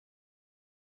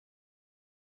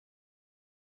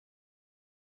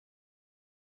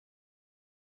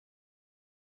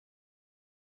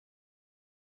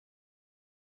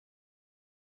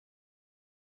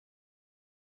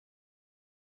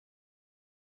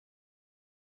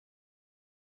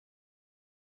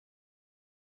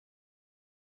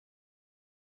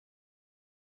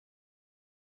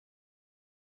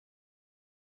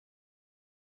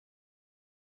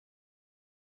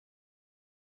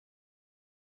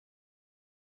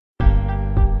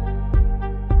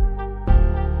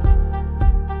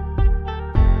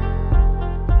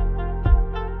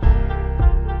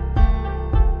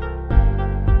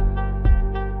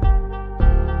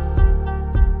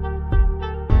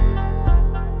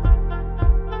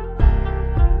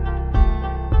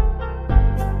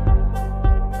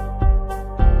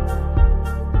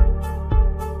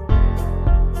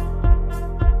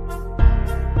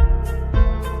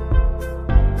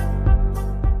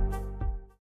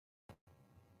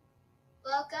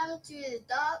Welcome to the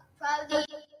Dog Proudly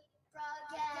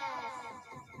Broadcast.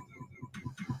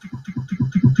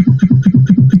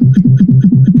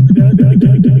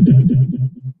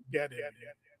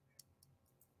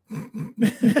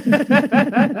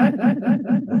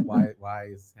 Why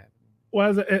is that? Why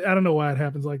is it? I don't know why it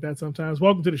happens like that sometimes.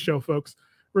 Welcome to the show, folks.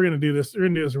 We're gonna do this. We're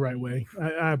gonna do this the right way.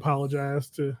 I apologize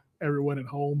to everyone at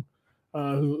home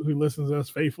who listens to us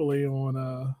faithfully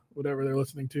on whatever they're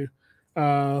listening to.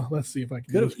 Let's see if I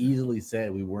can. Could have easily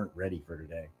said we weren't ready for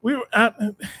today. We were.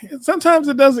 Sometimes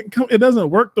it doesn't come. It doesn't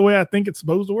work the way I think it's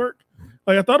supposed to work.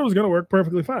 Like I thought it was gonna work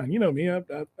perfectly fine. You know me.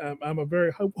 I'm a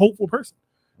very hopeful person.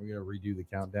 We're gonna redo the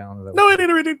countdown. No, they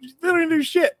didn't do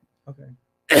shit. Okay.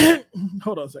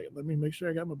 Hold on a second. Let me make sure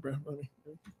I got my breath.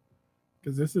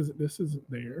 Because this isn't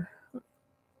there.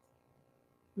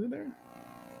 Is it there?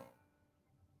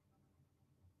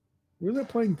 Where's that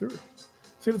playing through?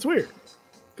 See, that's weird.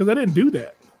 Because I didn't do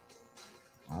that.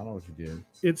 I don't know what you did.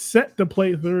 It's set to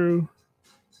play through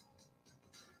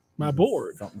my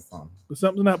board. Something's fun. But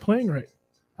something's not playing right.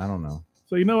 I don't know.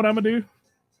 So you know what I'm gonna do?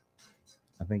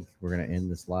 I think we're gonna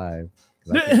end this live.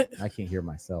 I can't hear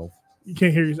myself. You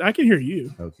can't hear you. I can hear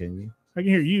you. Oh, can you? I can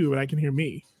hear you, but I can hear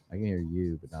me. I can hear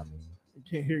you, but not me. You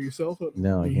can't hear yourself.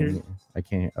 No, I can't. I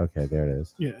can't. Okay, there it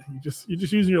is. Yeah, you're just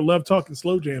using your love talking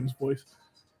slow jams voice,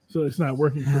 so it's not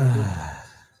working correctly.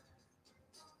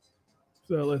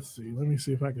 So let's see. Let me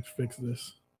see if I can fix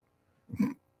this.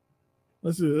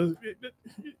 Let's see.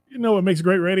 You know what makes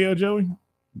great radio, Joey?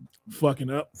 Fucking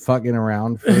up. Fucking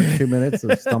around for 2 minutes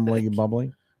of stumbling and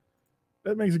bumbling.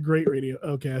 That makes a great radio.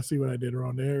 Okay, I see what I did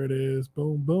wrong. There it is.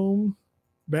 Boom, boom,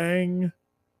 bang,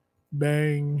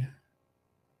 bang,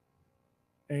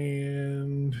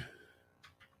 and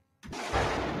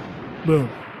boom.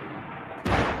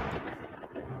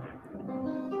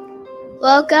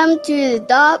 Welcome to the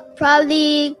Dog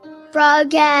Proudly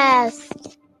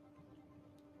Broadcast.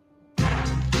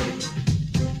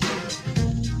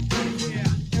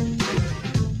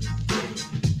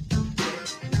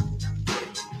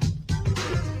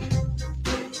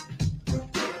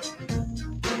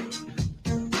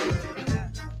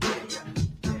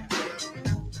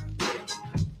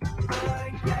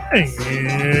 And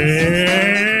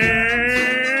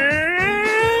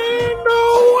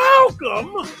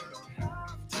welcome,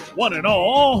 one and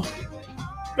all,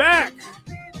 back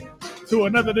to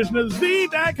another edition of the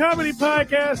Dot Comedy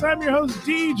Podcast. I'm your host,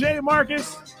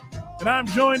 DJMarcus, and I'm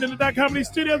joined in the Dot Comedy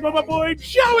Studios by my boy,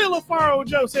 Joey LaFaro.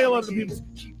 Joe, say hello to the people.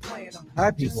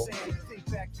 Hi, people.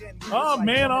 Oh,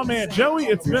 man. Joey,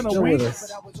 it's been a week.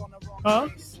 Huh?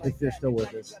 If they're still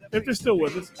with us. If they're still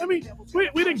with us. I mean,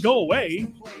 we didn't go away.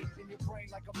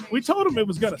 We told them it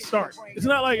was gonna start. It's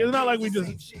not like we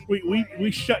just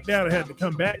we shut down and had to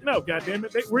come back. No, goddamn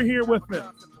it, we're here with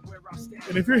them.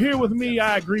 And if you're here with me,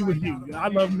 I agree with you. I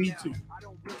love me too.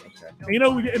 And you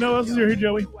know who else is here,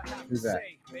 Joey? Who's that?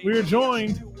 We are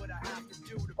joined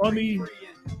on the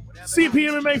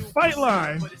CPMMA fight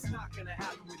line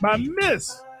by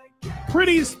Miss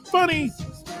Pretty Funny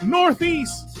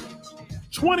Northeast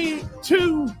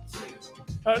 22.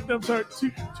 I'm sorry,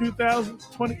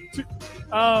 2022.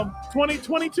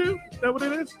 2022? Is that what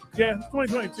it is? Yeah,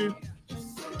 2022.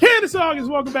 Candace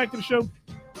August, welcome back to the show.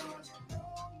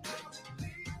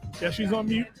 Yeah, she's on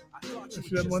mute.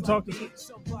 She doesn't want to talk to me.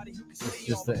 It's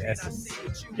just the essence.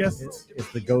 Yes.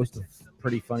 It's the ghost of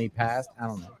Pretty Funny past. I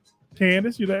don't know.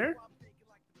 Candace, you there?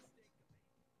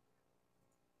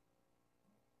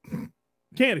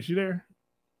 Candace, you there?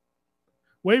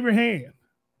 Wave your hand.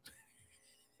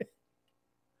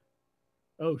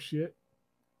 Oh, shit.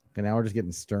 And now we're just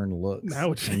getting stern looks.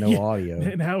 Now it's and no audio.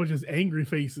 Now it's just angry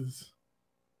faces.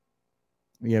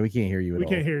 Yeah, we can't hear you at all.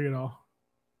 We can't hear you at all.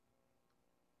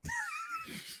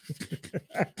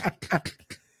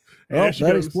 Well,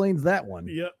 that explains that one.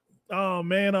 Yep. Oh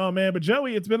man. But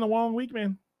Joey, it's been a long week,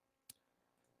 man.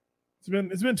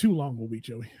 It's been too long a week,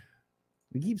 Joey.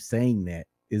 We keep saying that.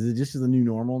 Is it just the new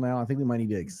normal now? I think we might need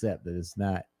to accept that it's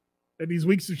not. That these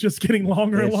weeks are just getting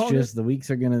longer and longer. It's just the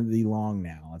weeks are going to be long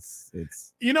now.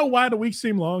 It's. You know why the weeks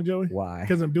seem long, Joey? Why?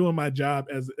 Because I'm doing my job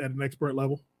at an expert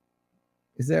level.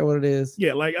 Is that what it is?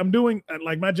 Yeah, like I'm doing,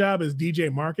 like my job is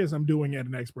DJMarcus. I'm doing at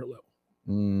an expert level.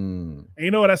 And you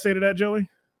know what I say to that, Joey?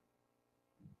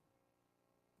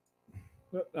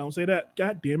 I don't say that.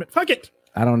 God damn it. Fuck it.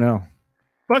 I don't know.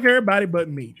 Fuck everybody but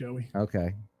me, Joey.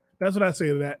 Okay. That's what I say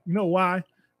to that. You know why?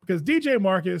 Because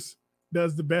DJMarcus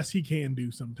does the best he can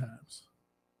do sometimes.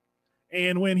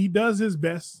 And when he does his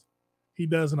best, he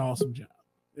does an awesome job.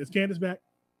 Is Candace back?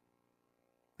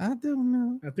 I don't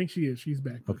know. I think she is. She's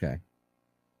back. Okay.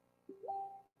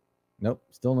 Nope.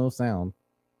 Still no sound.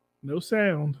 No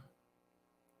sound.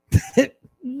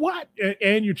 What?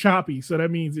 And you're choppy, so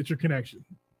that means it's your connection.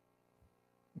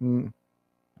 I mean,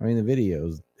 the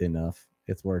video's enough.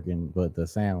 It's working, but the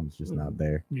sound's just not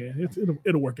there. Yeah,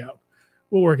 it'll work out.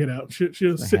 We'll work it out. She'll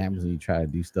What happens when you try to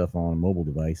do stuff on a mobile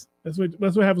device? That's what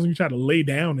happens when you try to lay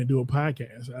down and do a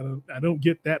podcast. I don't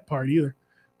get that part either.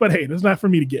 But hey, that's not for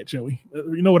me to get, Joey.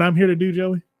 You know what I'm here to do,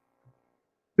 Joey?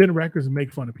 Spin records and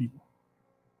make fun of people.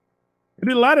 I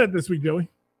did a lot of that this week, Joey.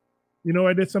 You know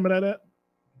where I did some of that at?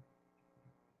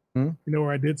 You know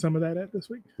where I did some of that at this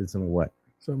week? Did some of what?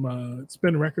 Some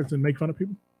spin records and make fun of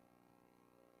people.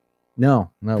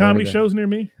 No. Comedy shows near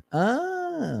me.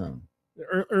 Oh.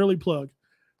 Early plug.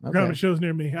 Okay. Comedy shows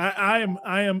near me. I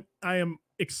am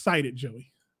excited,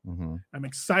 Joey. Mm-hmm. I'm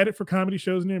excited for comedy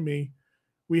shows near me.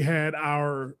 We had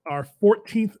our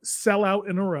 14th sellout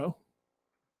in a row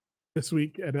this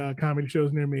week at comedy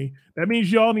shows near me. That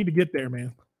means y'all need to get there,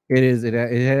 man. It is. It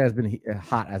has been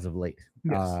hot as of late.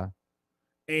 Yes.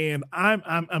 And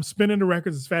I'm spinning the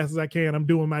records as fast as I can. I'm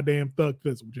doing my damn thug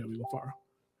fizzle, Joey LaFaro.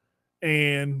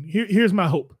 And here's my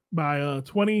hope. By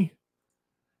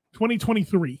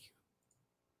 2023,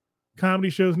 comedy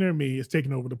shows near me is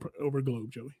taking over the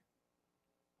globe, Joey.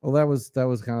 Well, that was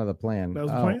kind of the plan. That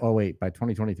was the plan? Oh wait, by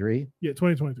 2023? Yeah,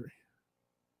 2023.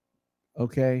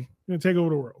 Okay. Gonna take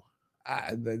over the world.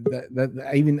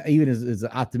 Even as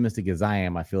optimistic as I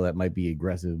am, I feel that might be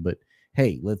aggressive. But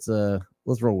hey, let's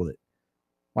roll with it.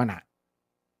 Why not?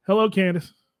 Hello,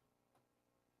 Candace.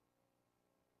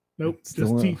 Nope,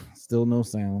 just teeth. Still no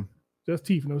sound. Just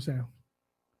teeth, no sound.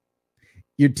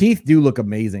 Your teeth do look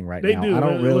amazing right They now. do. I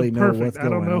don't really know perfect. what's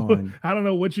going on. I don't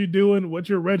know what you're doing, what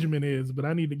your regimen is, but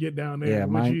I need to get down there. Yeah,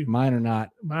 mine are not.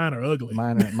 Mine are ugly.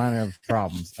 Mine have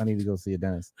problems. I need to go see a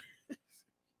dentist.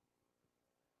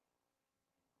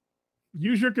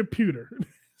 Use your computer.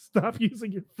 Stop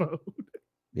using your phone.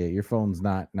 Yeah, your phone's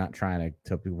not trying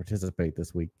to participate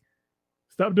this week.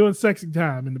 Stop doing sexy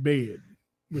time in the bed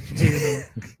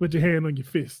with your hand on your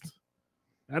fist.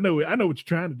 I know what you're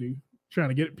trying to do. Trying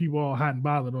to get people all hot and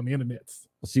bothered on the internet.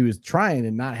 She was trying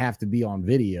to not have to be on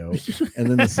video, and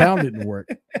then the sound didn't work.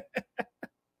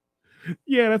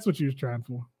 Yeah, that's what she was trying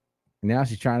for. Now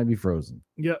she's trying to be Frozen.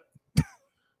 Yep.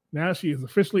 Now she is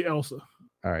officially Elsa.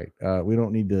 All right. We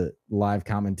don't need to live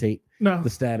commentate the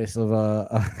status of our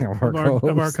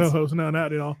co-host. No,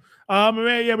 not at all.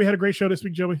 Man, yeah, we had a great show this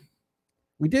week, Joey.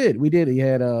 We did. He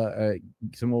had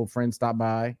some old friends stop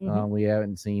by. Mm-hmm. We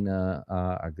haven't seen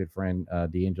our good friend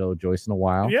D'Angelo Joyce in a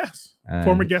while. Yes,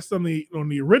 former guest on the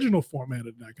original format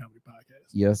of the Dot Comedy Podcast.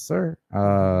 Yes, sir. We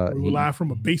were live from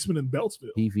a basement in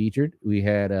Beltsville. He featured. We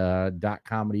had Dot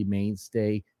Comedy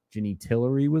mainstay Jenny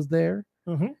Tillery was there.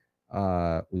 Mm-hmm.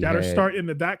 Got her start in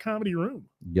the Dot Comedy room.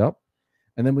 Yep.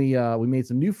 And then we made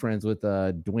some new friends with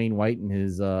Dwayne White and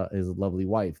his lovely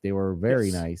wife. They were very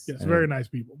nice. Yes, very nice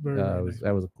people. Very nice.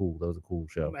 That was a cool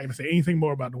show. I'm not gonna say anything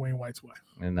more about Dwayne White's wife.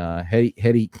 And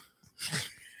Hetty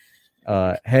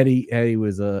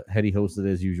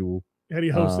hosted as usual. Hetty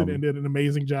hosted and did an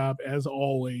amazing job as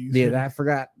always. Yeah, I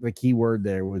forgot the key word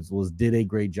there was did a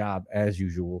great job as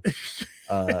usual.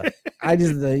 I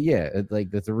just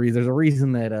that's a reason. There's a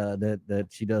reason that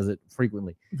she does it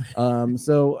frequently.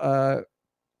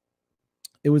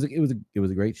 It was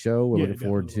a great show. We're looking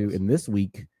forward to. And this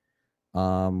week,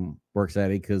 we're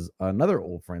excited because another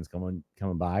old friend's coming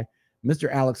by. Mr.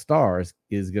 Alex Starr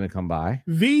is going to come by.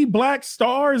 The Black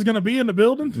Star is going to be in the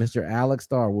building. Mr. Alex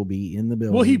Starr will be in the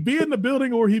building. Will he be in the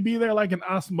building, or he be there like an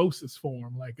osmosis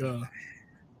form, like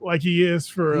he is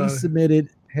for? He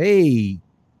submitted. Hey,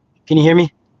 can you hear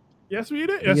me? Yes, we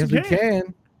did. Yes, we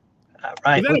can. All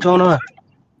right, what's going on?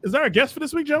 Is there a guest for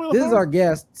this week, Joey? This is our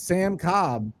guest, Sam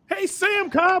Cobb. Hey, Sam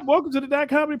Cobb, welcome to the Dot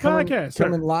Comedy Podcast.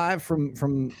 Coming live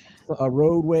from a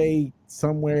roadway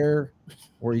somewhere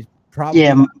where he's probably.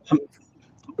 Yeah,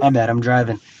 my bad. I'm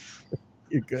driving.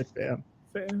 You're good, Sam.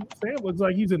 Sam looks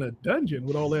like he's in a dungeon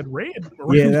with all that red.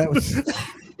 Yeah, that was.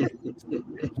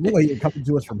 Look like you're coming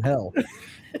to us from hell.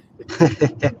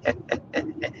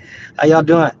 How y'all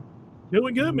doing?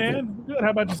 Doing good, man. Good.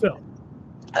 How about yourself?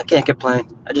 I can't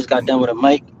complain. I just got done with a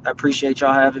mic. I appreciate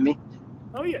y'all having me.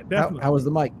 Oh yeah, definitely. How was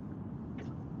the mic?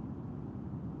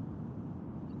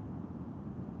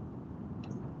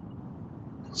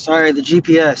 Sorry, the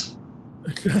GPS.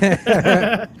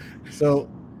 So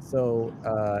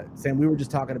Sam, we were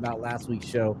just talking about last week's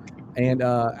show, and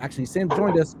actually Sam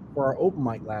joined us for our open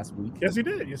mic last week. Yes, he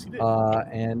did.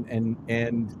 And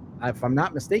if I'm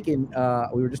not mistaken,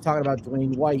 we were just talking about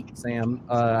Dwayne White, Sam.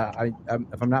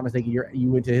 If I'm not mistaken,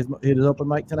 you went to his open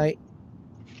mic tonight.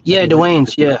 Yeah,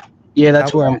 Dwayne's. Yeah.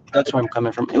 That's where I'm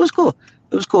coming from. It was cool.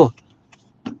 Cool.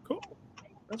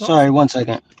 Sorry, awesome. 1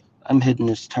 second. I'm hitting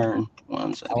this turn.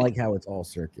 1 second. I like how it's all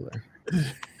circular.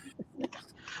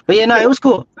 But yeah, no, it was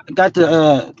cool. I got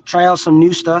to try out some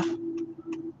new stuff.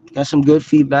 Got some good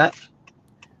feedback.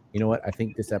 You know what? I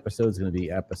think this episode is going to be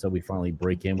the episode we finally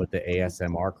break in with the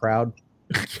ASMR crowd.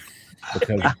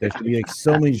 Because there's going to be like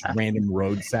so many random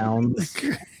road sounds.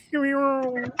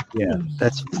 Yeah.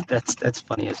 That's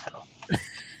funny as hell.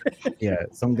 Yeah,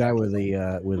 some guy with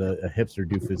a hipster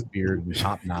doofus beard and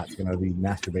top knots going to be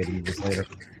masturbating just later.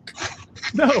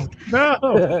 No,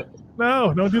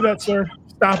 don't do that, sir.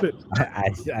 Stop it.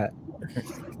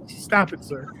 Stop it,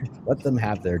 sir. Let them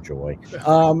have their joy.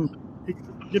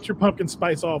 Get your pumpkin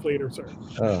spice off later, sir.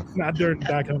 Not during the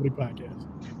Die Comedy Podcast.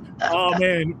 Oh,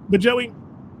 man. But Joey,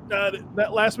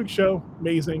 that last week's show,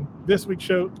 amazing. This week's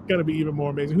show, going to be even more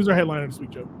amazing. Who's our headliner this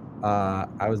week, Joe?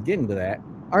 I was getting to that.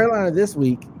 Our headliner this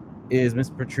week is Miss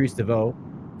Patrice DeVoe.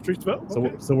 Patrice DeVoe?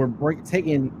 Okay. So we're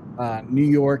taking New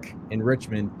York and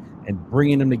Richmond and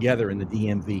bringing them together in the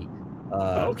DMV.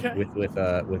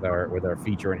 With our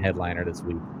feature and headliner this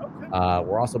week. Okay.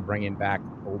 We're also bringing back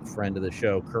old friend of the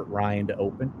show, Kurt Ryan, to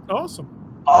open. Awesome.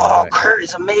 Kurt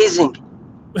is amazing.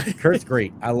 Kurt's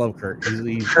great. I love Kurt.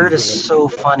 Kurt is so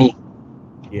funny.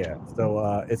 Yeah.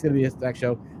 So it's gonna be a stack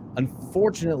show.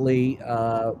 Unfortunately,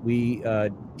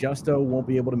 Justo won't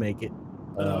be able to make it.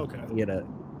 Okay. He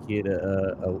had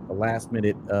a last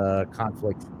minute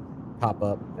conflict pop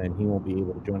up, and he won't be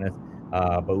able to join us.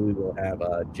 But we will have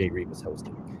Jay Reeves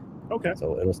hosting. Okay.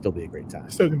 So it'll still be a great time.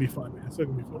 Still gonna be fun, man. Still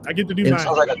gonna be fun. I get to do It mine.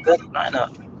 sounds like a good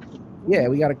lineup. Yeah,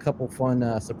 we got a couple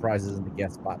fun surprises in the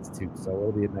guest spots too. So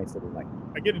it'll be a nice little night.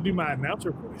 I get to do my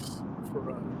announcer voice for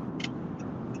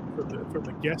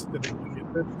the guest that I get.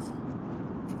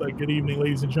 Like, good evening,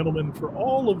 ladies and gentlemen. For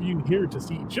all of you here to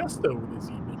see Justo this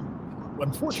evening,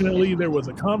 unfortunately, there was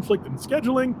a conflict in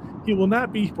scheduling. He will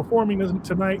not be performing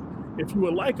tonight. If you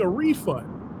would like a refund,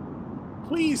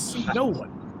 please see no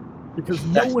one, because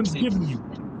no one's giving you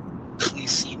one.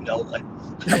 Please see no one.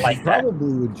 I like that.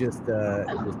 Probably would just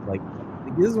like,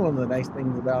 this is one of the nice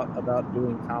things about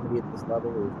doing comedy at this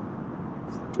level is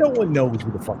no one knows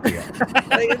who the fuck you are.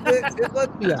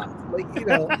 Let's be honest. Like, you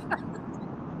know,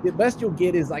 the best you'll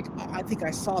get is like, oh, I think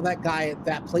I saw that guy at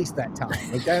that place that time.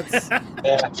 Like that's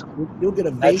you'll get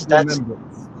a vague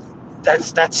remembrance.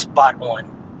 That's spot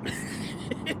on.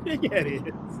 Yeah, it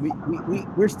is.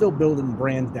 We're still building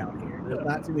brands down here. There's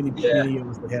not too many of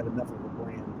us that have enough of a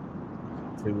brand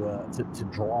to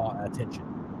draw attention.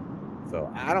 So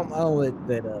I don't know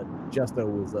that Justo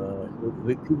was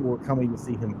people were coming to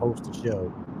see him host a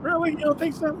show. Really? You don't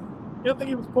think so? You don't think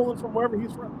he was pulling from wherever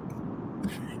he's from?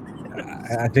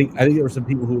 I think there were some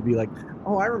people who would be like,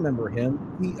 "Oh, I remember him.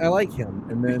 I like him,"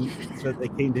 and then so they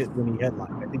came to it when he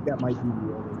headlined. I think that might be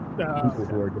the only people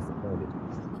who are disappointed.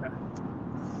 Okay.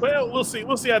 Well, we'll see.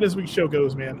 We'll see how this week's show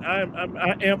goes, man. I'm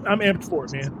amped for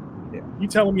it, man. Yeah. You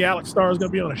telling me Alex Starr is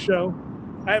going to be on a show?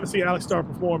 I haven't seen Alex Starr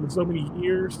perform in so many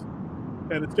years,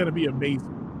 and it's going to be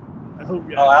amazing. I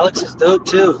hope. Alex is dope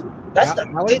too. That's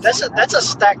a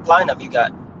stacked lineup you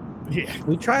got. Yeah,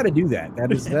 we try to do that.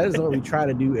 That is what we try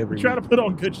to do every. We try week. to put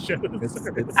on good shows.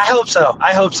 I hope so.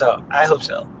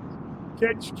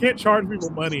 Can't charge people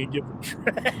money and give them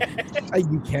trash.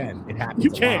 You can. It happens.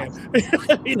 You can.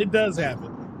 I mean, it does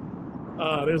happen.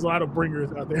 There's a lot of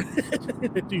bringers out there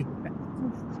that do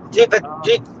that.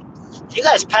 Dude, you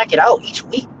guys pack it out each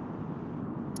week.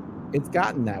 It's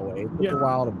gotten that way. It took a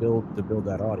while to build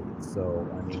that audience. So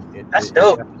I mean, that's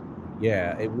dope.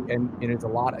 Yeah, and it's a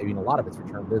lot. I mean, a lot of it's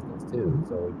return business too.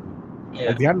 So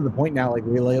yeah, we got to the point now, like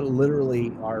we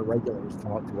literally our regulars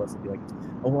come up to us and be like,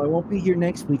 "Oh, I won't be here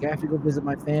next week. I have to go visit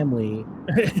my family,"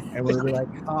 and we're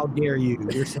like, "How dare you?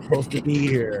 You're supposed to be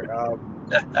here."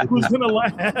 Who's gonna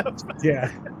laugh?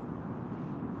 Yeah,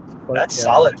 but, that's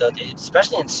solid though, dude.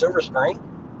 Especially in Silver Spring.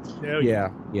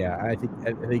 Yeah. I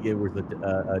think it was a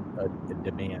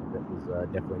demand that was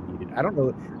definitely needed. I don't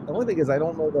know. The only thing is, I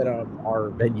don't know that our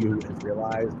venue has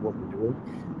realized what we're doing.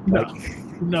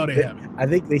 No, they haven't. I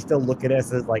think they still look at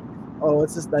us as like, oh,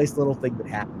 it's this nice little thing that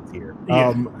happens here.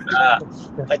 Yeah.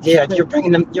 But yeah, you're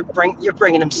bringing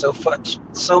them so much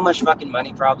fucking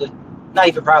money. Probably, not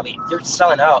even probably. You're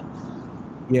selling out.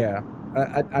 Yeah,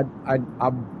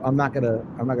 I'm not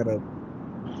gonna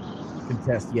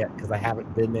contest yet because I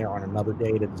haven't been there on another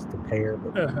day to just compare,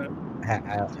 but I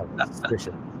have a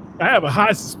suspicion. I have a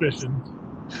high suspicion.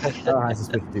 High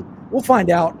suspicion too. We'll find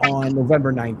out on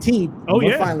November 19th.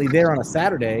 We're finally there on a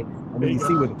Saturday, and we can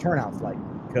see what the turnout's like.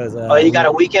 Because you got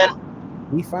a weekend?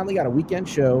 We finally got a weekend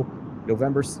show,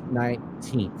 November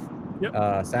 19th.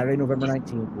 Yep. Saturday, November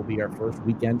 19th will be our first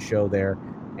weekend show there,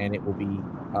 and it will be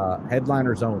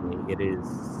headliners only. It is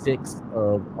 6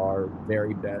 of our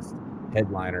very best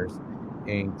headliners,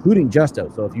 including Justo.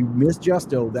 So if you miss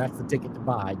Justo, that's the ticket to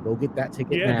buy. Go get that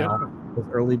ticket now. Those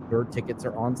early bird tickets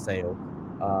are on sale.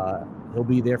 He'll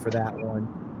be there for that one.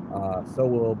 So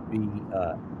will be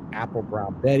Apple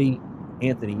Brown Betty,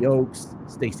 Anthony Oakes,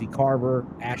 Stacey Carver,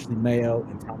 Ashley Mayo,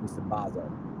 and Tommy Simbazo.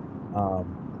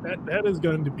 That is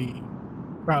going to be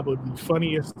probably the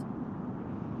funniest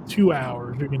 2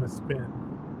 hours you're going to spend.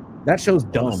 That show's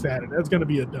dumb. Saturday. That's going to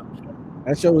be a dumb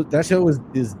show. That show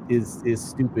is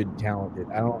stupid talented.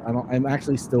 I'm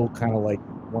actually still kind of like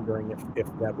wondering if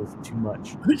that was too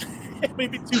much.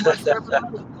 Maybe too much.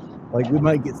 Like we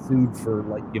might get sued for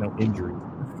injuries.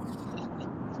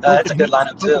 That's a good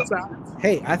lineup too.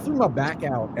 Hey, I threw my back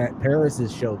out at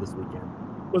Paris's show this weekend.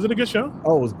 Was it a good show?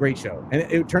 Oh, it was a great show. And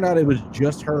it turned out it was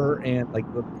just her, and like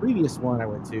the previous one I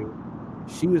went to,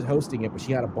 she was hosting it, but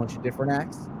she had a bunch of different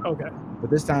acts. Okay. But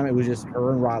this time it was just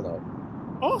her and Rilo.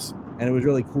 Awesome. And it was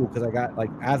really cool because I got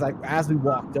as we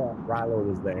walked up, Rilo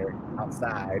was there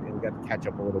outside, and we got to catch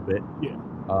up a little bit. Yeah.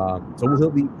 So he'll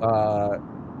be.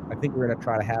 I think we're gonna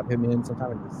try to have him in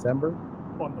sometime in December.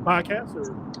 On the podcast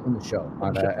or on the show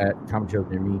at Comedy Shows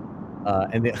Near Me.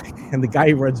 And the guy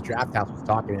who runs Draft House was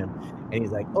talking to him, and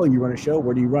he's like, "Oh, you run a show?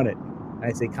 Where do you run it?" And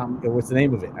I say, "What's the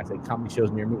name of it?" I say, "Comedy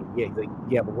Shows Near Me." Yeah, he's like,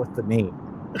 "Yeah, but what's the name?"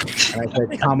 And I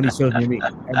said, "Comedy Shows Near Me."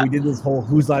 And we did this whole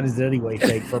 "Whose Line Is It Anyway"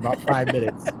 thing for about 5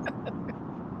 minutes.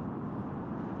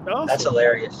 Awesome. That's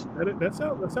hilarious. That's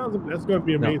going to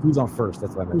be amazing. No, who's on first?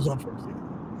 That's what I meant. Who's on first? Yeah.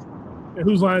 And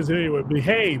whose line is it anyway? Be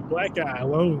hey, black guy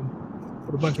alone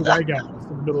with a bunch of white guys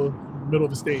in the middle of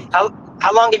the stage. How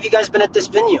long have you guys been at this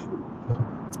venue?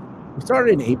 We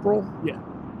started in April. Yeah.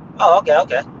 Oh,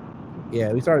 okay.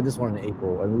 Yeah, we started this one in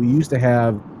April, and we used to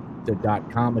have the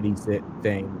 .comedy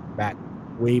thing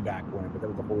way back when, but that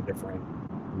was a whole different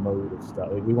mode of stuff.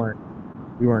 Like, we weren't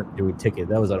doing tickets.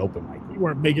 That was an open mic. We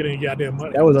weren't making any goddamn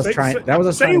money. That was us trying. That was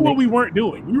us saying what we weren't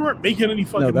doing. We weren't making any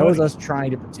fucking money. No, that was us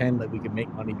trying to pretend like we could make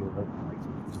money doing open mics.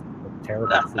 It was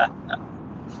terrible.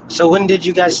 So when did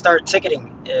you guys start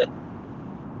ticketing?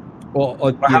 Well,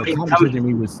 Comedy Shows Near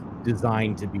Me was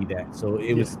designed to be that. So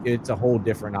it's a whole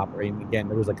different operating. Again,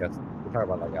 there was we're talking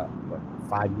about like a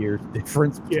 5 years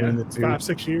difference between the two.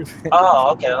 5-6 years.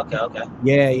 Oh, okay.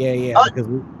 Yeah.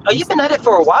 Oh, you've been at it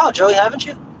for a while, Joey, haven't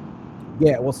you?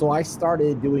 Yeah, well, so I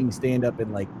started doing stand-up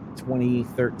in like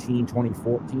 2013,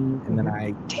 2014, and then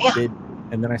I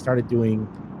started doing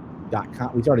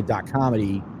we started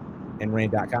 .comedy and ran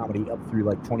 .comedy up through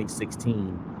like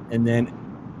 2016, and then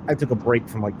I took a break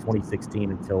from like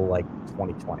 2016 until like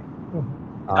 2020.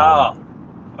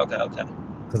 Okay.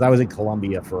 Because I was in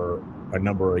Colombia for a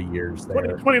number of years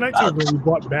there. 2019 when we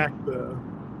brought back the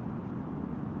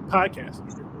podcast.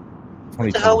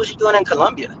 What the hell was you doing in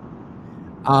Colombia?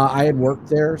 I had worked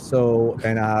there, so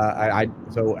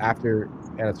after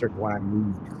at a certain point I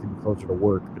moved to be closer to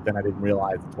work, but then I didn't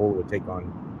realize the toll it would take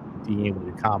on being able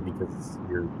to do comedy because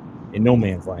you're in no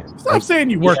man's land. Stop saying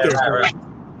you worked there. Right.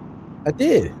 I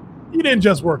did. You didn't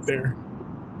just work there.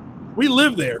 We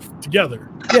lived there together.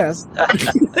 Yes.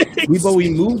 we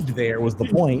moved there was the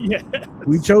point. Yes.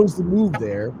 We chose to move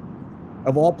there.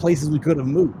 Of all places we could have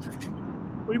moved.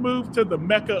 We moved to the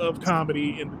mecca of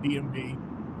comedy in the DMV,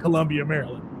 Columbia,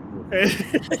 Maryland.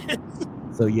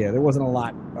 So yeah, there wasn't a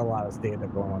lot of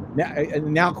stand-up going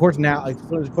on. Now, of course, when I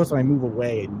move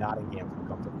away, Nottingham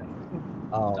becomes a thing.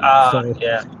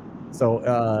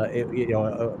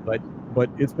 But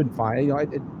it's been fine.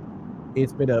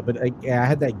 It's been I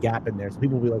had that gap in there, so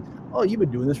people will be like, "Oh, you've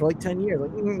been doing this for like 10 years."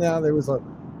 Like, no, there was a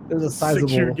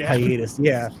sizable hiatus.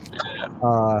 Yeah.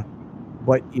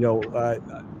 But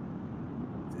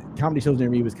Comedy Shows Near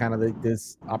Me was kind of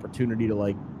this opportunity to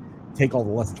like take all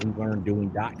the lessons we learned doing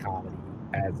 .comedy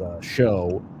as a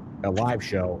show, a live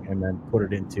show, and then put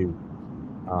it into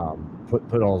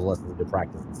put all the lessons into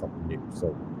practice and something new.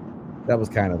 So that was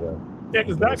kind of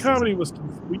because .comedy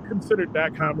we considered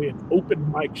 .comedy an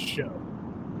open mic show.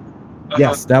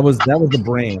 Yes, that was the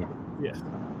brand. Yeah.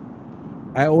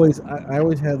 I always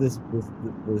have this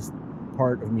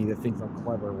part of me that thinks I'm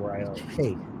clever, where I go,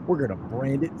 hey, we're gonna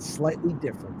brand it slightly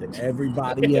different than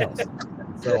everybody else.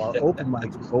 So our open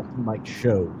mic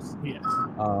shows. Yes.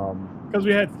 Because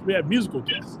we had musical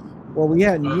guests. Well, we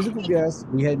had musical guests.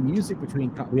 We had music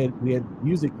between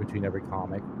music between every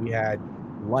comic. We had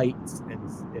lights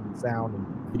and sound and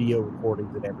video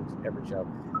recordings at every show,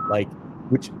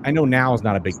 which I know now is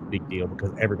not a big deal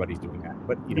because everybody's doing that.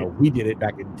 But we did it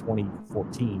back in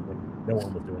 2014 when no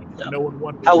one was doing it. No one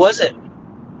wanted. How was it?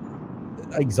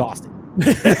 Exhausting.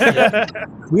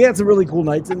 We had some really cool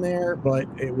nights in there, but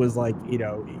it was like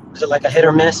Was it like a hit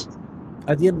or miss?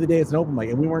 at the end of the day, it's an open mic,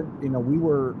 and we weren't, we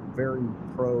were very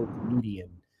pro comedian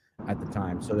at the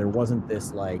time, so there wasn't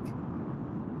this like,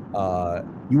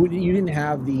 you didn't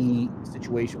have the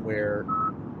situation where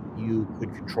you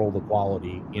could control the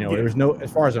quality. There was no,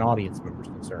 as far as an audience member is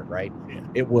concerned, right? Yeah.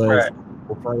 It was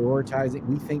we're prioritizing.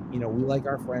 We think, we like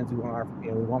our friends. We want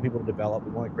we want people to develop.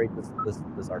 We want to create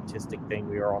this artistic thing.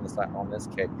 We are on this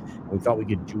kick, and we thought we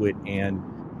could do it and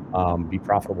be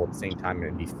profitable at the same time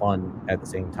and be fun at the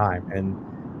same time. And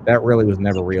that really was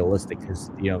never realistic because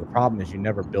the problem is you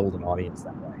never build an audience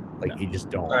that way. Like you just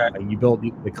don't. Right. Like, you build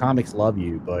the comics love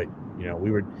you, but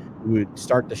we would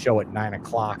start the show at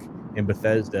 9:00 in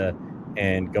Bethesda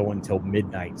and go until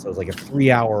midnight. So it was like a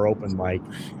 3-hour open mic.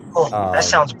 Oh, that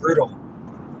sounds brutal.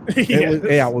 We had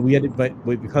to, but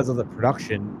because of the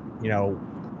production,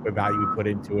 the value we put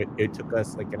into it, it took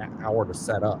us like an hour to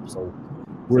set up. So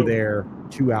we're there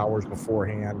 2 hours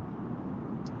beforehand.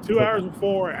 2 hours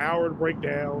before, an hour to break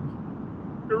down.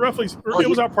 It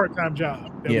was our part-time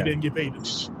job that we didn't get paid.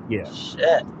 Yeah.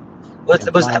 Shit. Was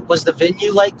the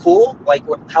venue like cool? Like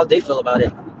how'd they feel about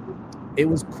it? It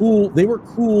was cool. They were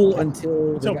cool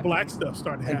until black stuff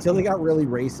started happening. Until they got really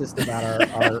racist about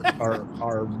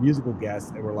our musical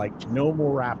guests. They were like, no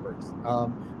more rappers.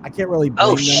 I can't really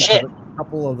blame them. Shit. A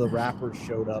couple of the rappers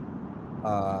showed up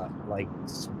like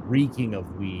reeking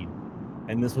of weed.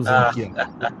 And this was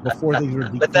before things were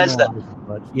Bethesda.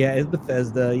 Yeah, it's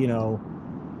Bethesda,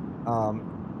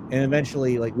 and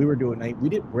eventually, like, we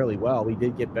did really well. We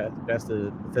did get best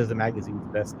of Bethesda Magazine's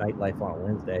best nightlife on a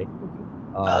Wednesday.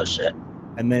 Oh shit!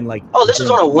 And then this is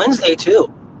on a Wednesday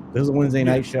too. This is a Wednesday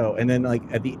night show, and then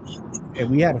and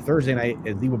we had a Thursday night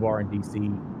at Ziva Bar in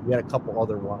DC. We had a couple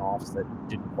other one-offs that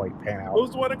didn't quite pan out. What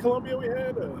was the one in Columbia we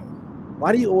had?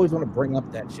 Why do you always want to bring up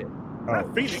that shit?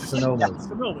 Phoenix.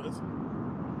 Sonoma's.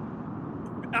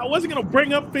 I wasn't gonna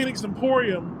bring up Phoenix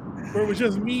Emporium, where it was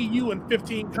just me, you, and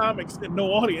 15 comics and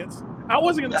no audience. I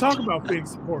wasn't gonna talk about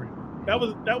Phoenix Emporium. That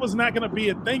was not gonna be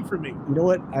a thing for me. You know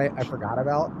what I forgot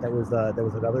about? That was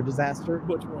another disaster.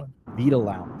 Which one? Vita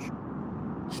Lounge.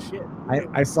 Shit.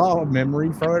 I saw a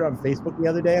memory from it on Facebook the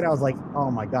other day, and I was like,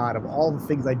 oh my god! Of all the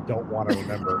things I don't want to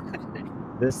remember,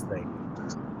 this thing.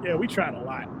 Yeah, we tried a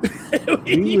lot.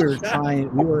 we were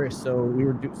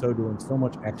doing so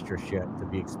much extra shit to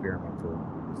be experimental.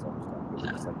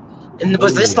 And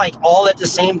was this like all at the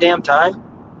same damn time?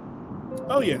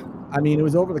 Oh yeah. I mean, it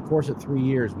was over the course of 3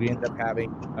 years. We ended up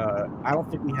having. I don't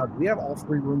think we have all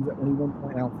 3 rooms at any one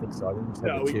point. I don't think so. I think we just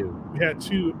had two. We had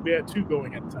two. We had 2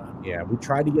 going at the time. Yeah, we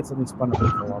tried to get something spun up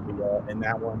in Columbia, and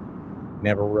that one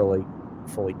never really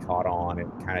fully caught on. It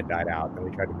kind of died out. Then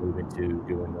we tried to move into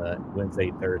doing the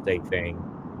Wednesday, Thursday thing,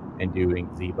 and doing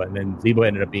Ziva. And then Ziva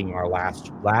ended up being our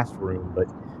last room,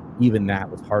 but even that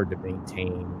was hard to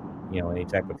maintain. Any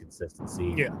type of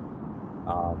consistency. Yeah.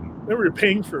 They were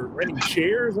paying for renting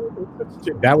chairs.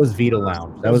 That was Vita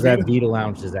Lounge. That was that Vita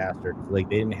Lounge disaster. Like,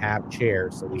 they didn't have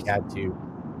chairs, so we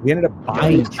ended up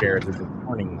buying chairs and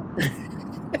returning them.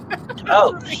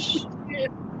 Oh.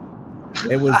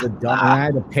 It was a dumb. And I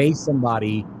had to pay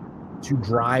somebody to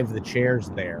drive the chairs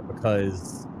there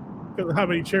because of how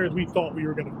many chairs we thought we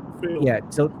were going to fill. Yeah.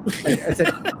 So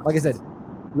I said.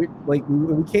 We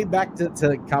came back to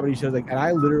comedy shows, and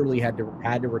I literally had to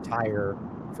retire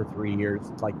for 3 years,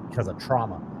 because of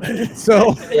trauma.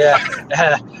 So yeah,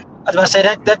 I was about to say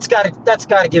that's got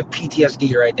to give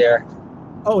PTSD right there.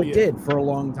 Oh, it did for a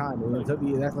long time. And it took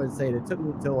me. That's what I'd say. It took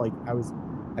me until I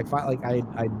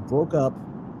broke up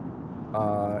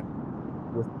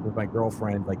with my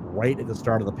girlfriend right at the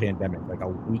start of the pandemic, a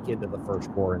week into the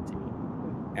first quarantine.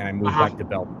 And I moved back to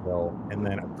Beltsville. And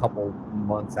then a couple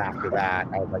months after that,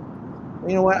 I was like,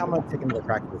 you know what? I'm going to take another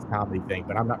crack at this comedy thing,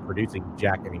 but I'm not producing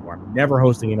jack anymore. I'm never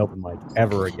hosting an open mic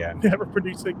ever again. Never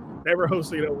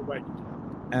hosting an open mic.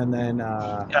 And then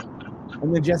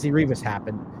Jesse Rivas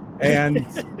happened. And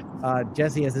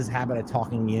Jesse has this habit of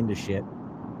talking me into shit.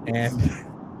 And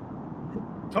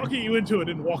talking you into it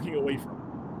and walking away from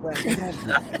it.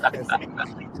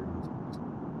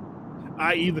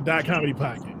 I.e. the Dot Comedy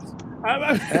Podcast.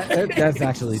 That's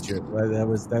actually true.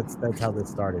 That's how this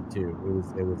started too.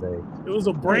 It was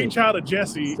a brainchild of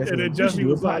Jesse, and then Jesse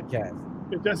was like,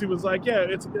 podcast. And Jesse was like, yeah,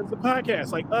 it's a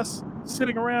podcast, like us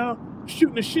sitting around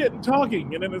shooting the shit and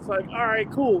talking, and then it's like, all right,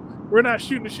 cool, we're not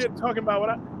shooting the shit and talking about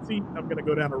what I'm gonna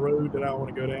go down a road that I don't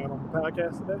want to go down on the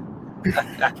podcast today.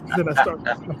 Then I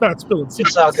start spilling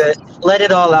secrets. It's all good. Let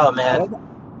it all out, man.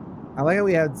 I like how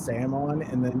we had Sam on,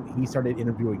 and then he started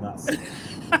interviewing us.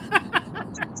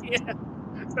 Yeah,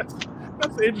 that's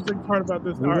the interesting part about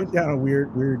this. We went down a weird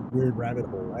rabbit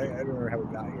hole. I don't know how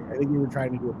we got here. I think we were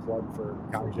trying to do a plug for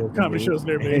comedy shows. Comedy shows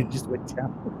near me. It just went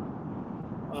down.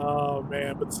 Oh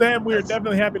man, but Sam, we are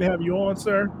definitely happy to have you on,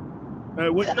 sir. I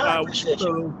appreciate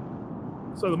you.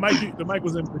 So the mic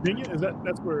was in Virginia.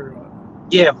 That's where?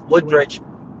 Yeah, Woodbridge.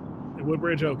 In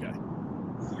Woodbridge, okay.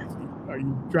 Are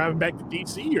you driving back to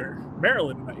DC or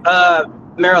Maryland?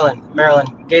 Maryland,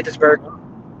 Gaithersburg.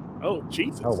 Oh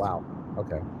Jesus! Oh wow.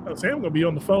 Okay. Oh, Sam gonna be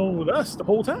on the phone with us the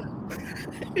whole time.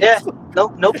 Yeah,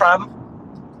 no problem.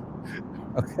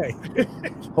 Okay.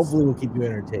 Hopefully we'll keep you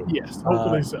entertained. Yes,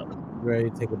 hopefully so. Ready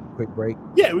to take a quick break?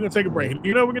 Yeah, we're gonna take a break.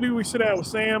 You know what we're gonna do? We sit down with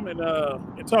Sam and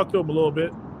talk to him a little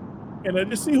bit, and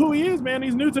just see who he is, man.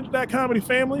 He's new to the Comedy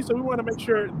family, so we want to make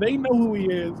sure they know who he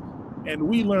is, and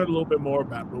we learn a little bit more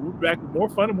about him. But we'll be back with more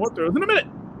fun and more thrills in a minute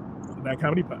on the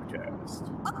Comedy Podcast.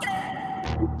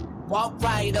 Walk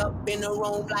right up in the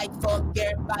room like fuck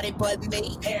everybody but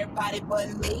me, everybody but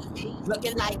me.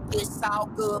 Looking like it's all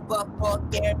good, but fuck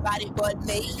everybody but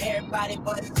me, everybody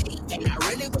but me. And I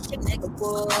really wish a nigga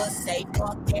would say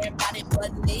fuck everybody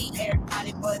but me,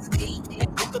 everybody but me. And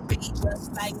you could be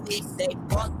just like me, say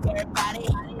fuck everybody,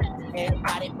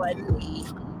 everybody but me,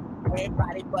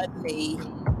 everybody but me,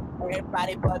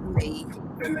 everybody but me.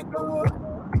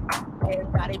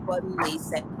 Everybody but me,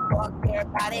 say fuck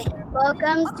everybody.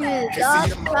 Welcome to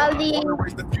the Comedy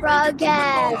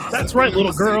Podcast. That's right,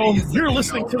 little girl. You're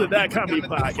listening to the Comedy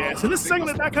Podcast. And this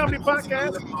segment of the Comedy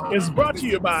Podcast is brought to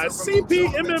you by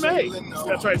CPMMA.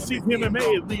 That's right,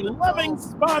 CPMMA is the loving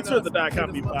sponsor of the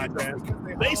Comedy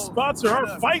Podcast. They sponsor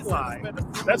our Fight Line.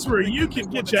 That's where you can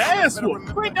get your ass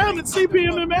whooped right down at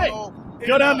CPMMA.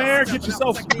 Go down there, get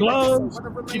yourself some gloves,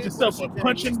 get yourself a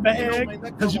punching bag,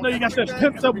 because you know you got that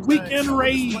pent up weekday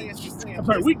rage.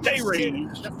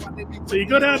 So you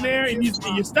go down there and you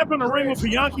step in the ring with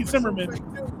Bianchi Zimmerman,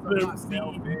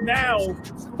 the now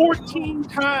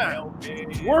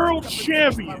 14-time world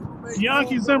champion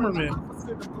Bianchi Zimmerman,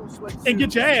 and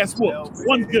get your ass whooped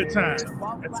one good time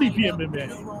at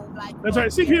CPMMA. That's right,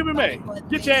 CPMMA.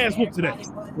 Get your ass whooped today.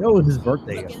 It was his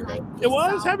birthday yesterday. It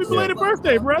was? Happy belated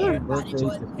birthday, brother. Happy birthday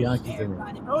to Bianchi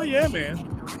Zimmerman. Oh yeah, man.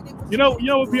 You know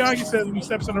what Bianchi says when he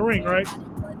steps in the ring, right?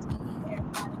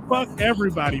 Fuck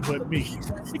everybody but me.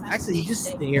 Actually, he just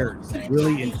stares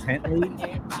really intently.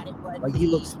 Like he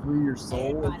looks through your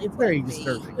soul. It's very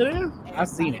disturbing. It is? I've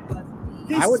seen it.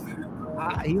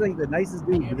 He's like the nicest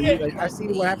dude. But I've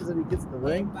seen what happens when he gets in the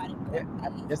ring.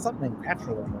 There's something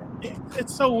natural in there.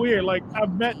 It's so weird. Like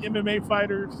I've met MMA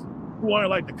fighters who are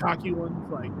like the cocky ones.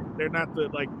 Like they're not the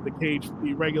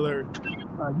regular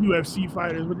UFC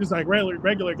fighters, but just like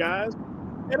regular guys.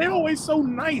 And they're always so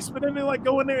nice, but then they like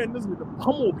go in there and just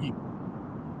pummel people.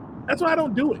 That's why I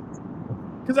don't do it.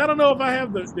 Because I don't know if I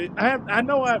have I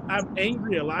know I'm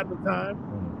angry a lot of the time,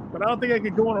 but I don't think I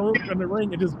could go in the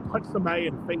ring and just punch somebody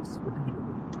in the face repeatedly.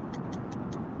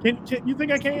 Can you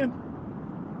think I can?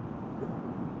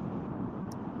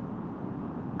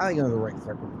 I think under the right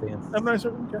circumstance. I'm not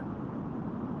sure. Okay.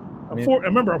 I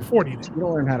remember, I'm 40 now. You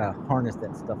don't learn how to harness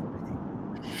that stuff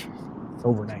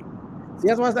overnight. See,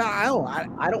 that's why I said I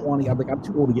don't want to. I'm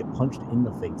too old to get punched in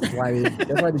the face. That's why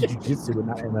I did jiu-jitsu and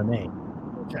not MMA.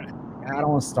 Okay. I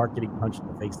don't want to start getting punched in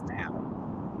the face now.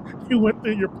 You went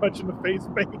through your punch in the face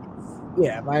phase.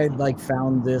 Yeah, if I had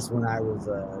found this when I was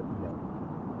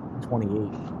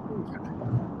 28.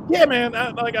 Yeah, man.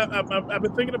 I've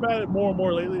been thinking about it more and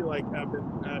more lately. Like I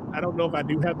don't know if I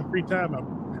do have the free time.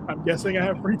 I'm guessing I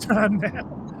have free time now.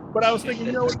 But I was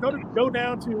thinking, go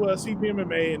down to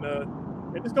CPMMA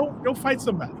and just go fight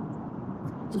somebody.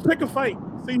 Just pick a fight.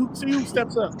 See who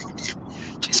steps up.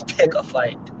 Just pick a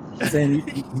fight. Sam,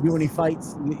 you do any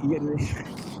fights?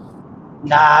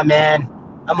 Nah, man.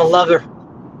 I'm a lover.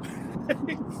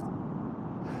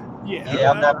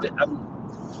 Yeah.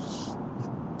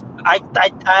 I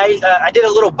did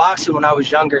a little boxing when I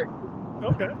was younger.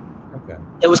 Okay.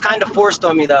 It was kind of forced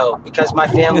on me though, because my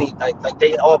family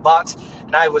they all box,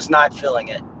 and I was not feeling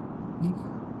it.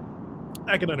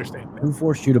 I can understand that. Who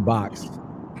forced you to box?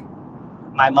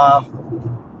 My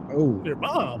mom. Oh, Your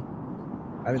mom.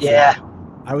 Yeah.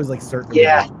 I was certain.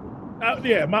 Yeah.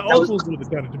 My uncles would have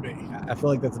done it to me. I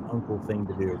feel like that's an uncle thing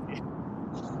to do.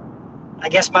 I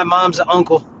guess my mom's an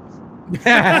uncle.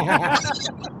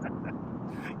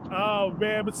 Oh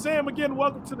man, but Sam, again,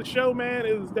 welcome to the show, man.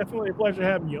 It is definitely a pleasure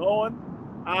having you on.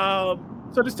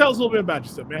 So just tell us a little bit about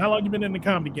yourself, man. How long you been in the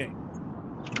comedy game?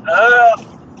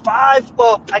 5.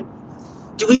 Well,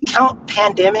 do we count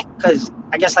pandemic? Because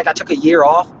I guess I took a year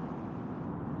off.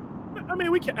 I mean,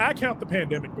 I count the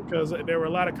pandemic because there were a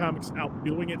lot of comics out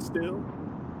doing it still,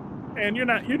 and you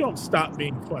don't stop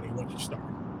being funny once you start.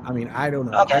 I mean, I don't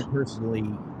know. Okay. I personally,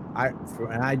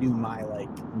 when I do my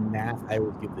math, I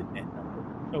always give the net number.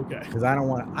 Okay. Because I don't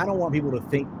want people to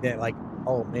think that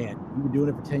oh man, you've been doing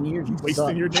it for 10 years. You Wasting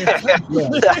suck. your damn time. Yeah,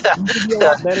 you could be a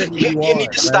lot better than you You are.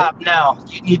 need to stop now.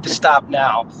 You need to stop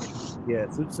now. Yeah,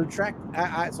 so subtract.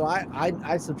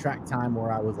 I subtract time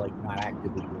where I was like not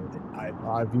actively doing it.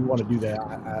 If you want to do that,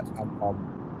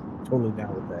 I'm totally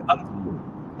down with that.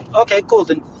 Okay, cool.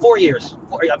 Then 4 years.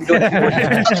 I'm doing it 4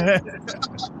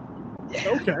 years. Yeah.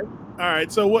 Okay. All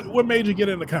right. So what made you get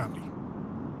into comedy?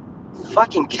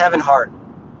 Fucking Kevin Hart.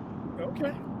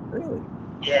 Okay. Really?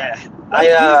 Yeah.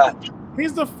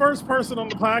 He's the first person on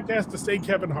the podcast to say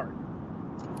Kevin Hart.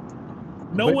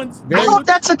 I hope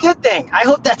that's a good thing.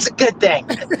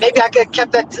 Maybe I could have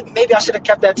kept that. Maybe I should have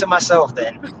kept that to myself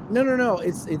then. No.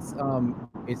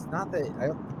 It's not that. I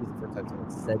don't think it was the first time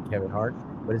someone said Kevin Hart,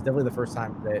 but it's definitely the first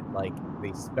time that like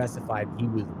they specified he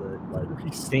was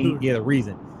the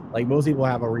reason. Like most people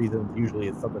have a reason. Usually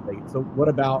it's something they. So what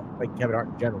about like Kevin Hart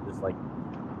in general? Just like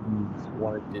you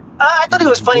wanted to. I thought it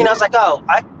was funny, and I was like, oh,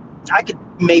 I could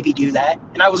maybe do that.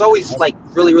 And I was always like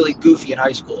really, really goofy in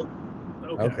high school.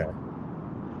 Okay.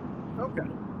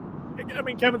 I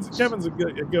mean, Kevin's a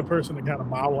good person to kind of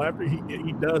model after.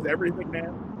 He does everything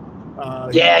now.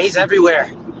 He's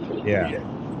everywhere. Yeah.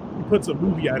 He puts a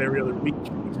movie out every other week.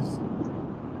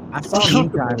 I saw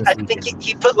him I think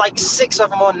he put like 6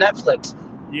 of them on Netflix.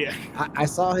 Yeah. I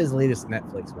saw his latest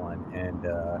Netflix one, and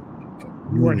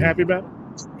you weren't happy about it?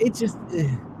 It just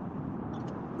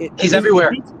he's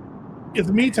everywhere. It's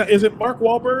me time. Is it Mark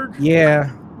Wahlberg?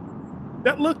 Yeah.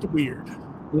 That looked weird.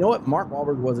 You know what? Mark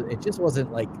Wahlberg wasn't. It just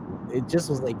wasn't like. It just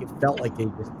was like. It felt like they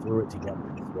just threw it together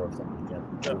to throw something together.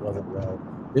 It wasn't well.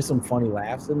 There's some funny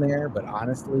laughs in there, but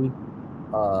honestly,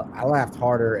 I laughed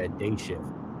harder at Day Shift.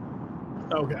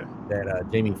 Okay. That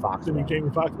Jamie Foxx. Jamie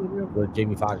Foxx movie. The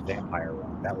Jamie Foxx vampire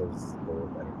one. That was a little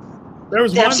better. There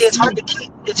was one. See, it's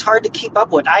hard to keep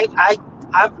up with.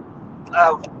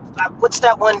 What's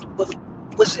that one?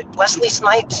 Was it Wesley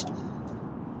Snipes?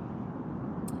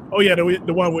 Oh yeah,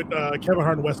 the one with Kevin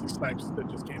Hart and Wesley Snipes that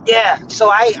just came out. Yeah,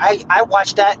 so I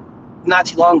watched that not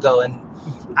too long ago, and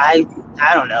I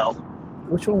don't know.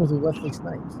 Which one was with Wesley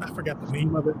Snipes? I forgot the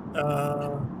name of it.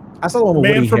 I saw the one with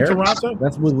Man Woody from Harrelson. Toronto.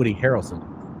 That's with Woody Harrelson.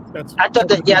 I thought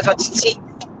that. Yeah, I thought. See,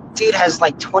 dude has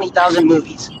like 20,000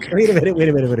 movies. Wait a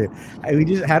minute.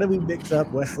 How did we mix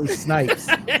up Wesley Snipes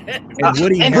and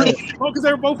Woody Harrelson? Oh, because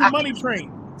they were both in Money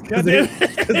Train. Because they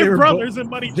were brothers in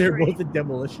Money Train. They're both in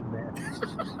Demolition Man.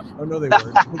 Oh no, they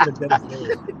weren't.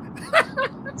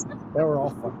 They were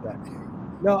all fucked up.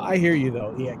 No, I hear you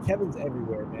though. Yeah, Kevin's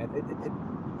everywhere, man.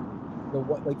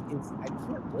 I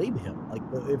can't blame him. Like,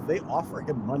 if they offer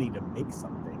him money to make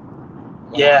something,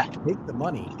 take the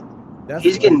money.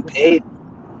 He's getting paid.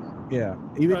 Yeah,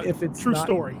 even if it's true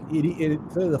story.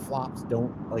 The flops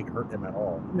don't like hurt him at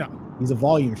all. No, he's a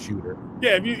volume shooter.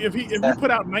 Yeah, if you put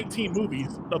out 19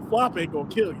 movies, the flop ain't gonna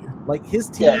kill you. Like his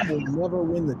team will never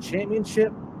win the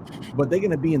championship, but they're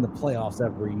gonna be in the playoffs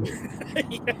every year.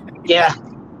 Yeah,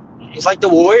 he's like the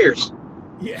Warriors.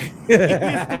 Yeah,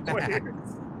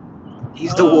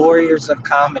 he's the Warriors of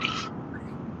comedy.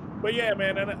 But yeah,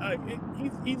 man, and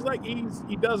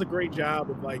he does a great job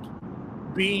of like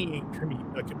being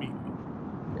a comedian.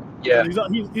 Yeah,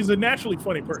 he's a naturally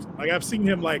funny person. Like I've seen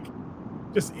him like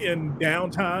just in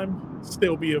downtime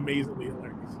still be amazingly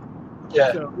hilarious.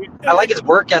 Yeah, so, I like his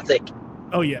work ethic.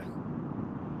 Oh yeah,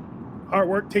 hard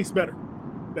work tastes better.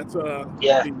 That's the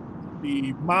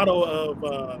motto of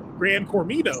Grand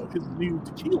Cormito, his new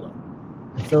tequila.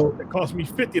 So it cost me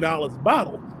 $50 a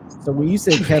bottle. So when you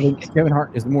say Kevin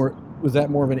Hart is more, was that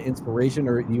more of an inspiration,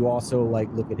 or you also like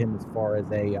look at him as far as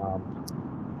a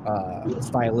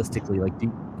stylistically, like do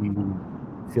you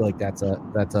feel like that's a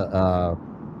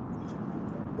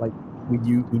like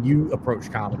when you approach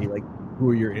comedy, like who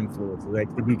are your influences? Like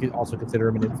if you could also consider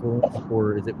him an influence,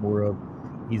 or is it more of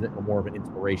he's more of an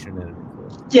inspiration than an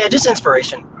influence? Yeah, just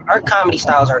inspiration. Our comedy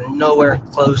styles are nowhere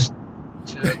close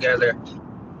together.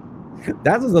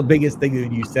 That was the biggest thing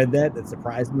when you said that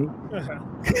surprised me.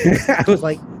 I was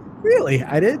like, really?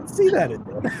 I didn't see that in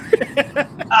there.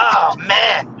 Oh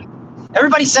man,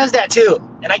 everybody says that too,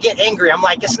 and I get angry. I'm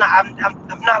like, it's not.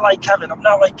 I'm not like Kevin. I'm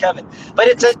not like Kevin. But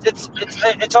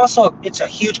it's also a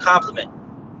huge compliment.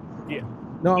 Yeah.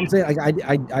 No, I'm saying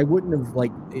I wouldn't have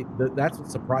like that's what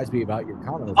surprised me about your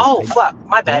comment. Oh fuck,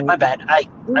 my bad. I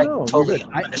totally.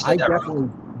 I definitely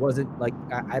wasn't like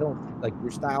I don't like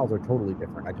your styles are totally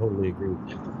different. I totally agree with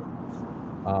you.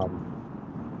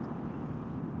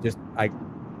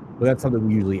 But that's something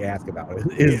we usually ask about.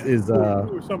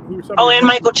 Oh, and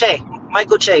Michael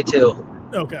Che too.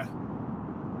 Okay.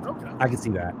 I can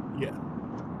see that. Yeah.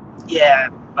 Yeah.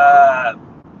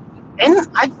 And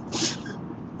I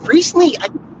recently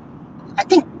I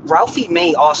think Ralphie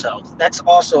May also. That's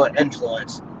also an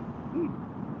influence.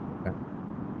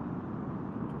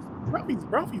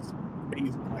 Ralphie's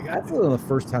amazing. Like, That's one of the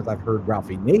first times I've heard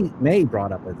Ralphie May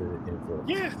brought up as an influence.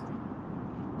 Yeah.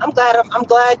 I'm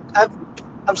glad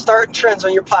I'm starting trends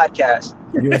on your podcast.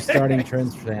 You're starting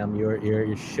trends, Sam.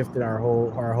 You're shifting our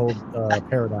whole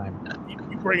paradigm.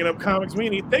 You bringing up comics we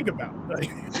didn't even think about.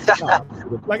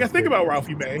 Like I think about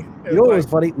Ralphie May. You know what was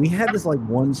funny? We had this like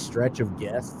one stretch of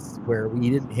guests where we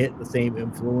didn't hit the same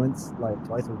influence like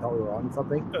twice. We thought we were on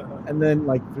something, and then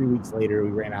like 3 weeks later we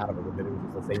ran out of it, and it was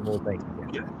just the same old thing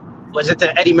again. Was it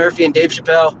the Eddie Murphy and Dave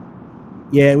Chappelle?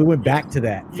 Yeah, we went back to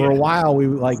that for a while. We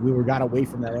got away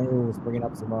from that. Everyone was bringing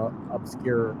up some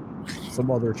obscure,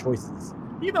 some other choices.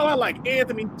 You know, I like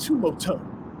Anthony Tumoto.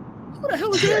 Who the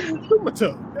hell is Anthony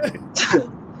Tumoto?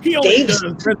 He only does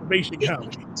reservation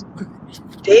comedy.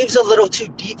 Dave's a little too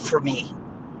deep for me.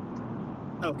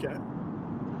 Okay.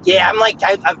 Yeah, I'm like,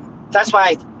 that's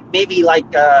why maybe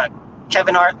like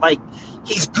Kevin Hart, like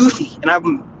he's goofy, and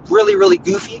I'm really, really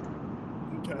goofy.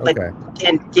 Like,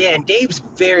 and Dave's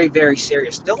very, very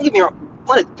serious. Don't get me wrong,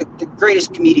 one of the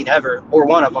greatest comedian ever, or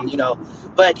one of them, you know.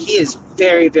 But he is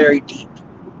very, very deep.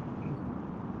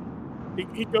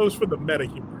 He goes for the meta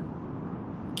humor.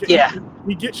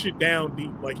 He gets you down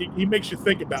deep. Like he makes you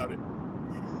think about it.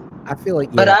 I feel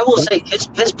like, but I will say his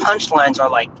punchlines are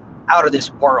like out of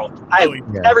this world.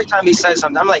 Every time he says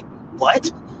something, I'm like,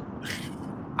 what?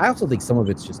 I also think some of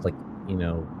it's just like, you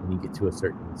know, when you get to a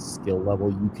certain skill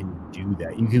level, you can do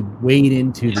that. You can wade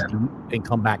into the deep and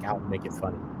come back out and make it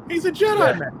funny. He's a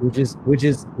Jedi man, which is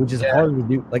harder to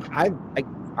do. Like I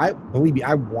believe me,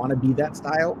 I want to be that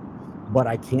style, but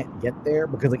I can't get there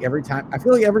because like every time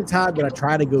that I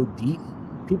try to go deep,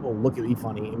 people look at me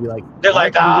funny and be like, they're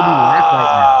like,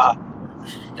 right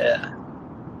yeah.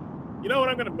 You know what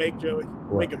I'm gonna make, Joey?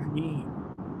 Make a meme.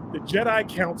 The Jedi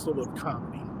Council of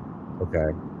Comedy.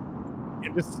 Okay.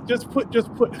 And just put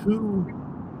who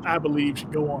I believe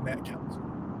should go on that council.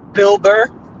 Bill Burr.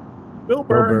 Bill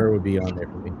Burr would be on there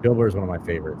for me. Bill Burr is one of my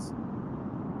favorites.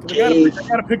 I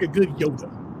gotta pick a good Yoda.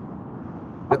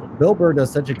 Bill Burr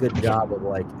does such a good job of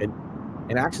like, and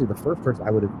actually the first person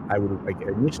I would have like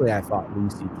initially I thought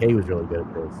Louis C.K. was really good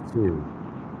at this too,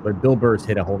 but Bill Burr's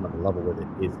hit a whole nother level with it.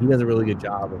 He does a really good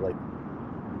job of like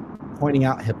pointing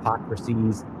out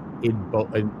hypocrisies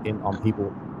on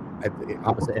people at the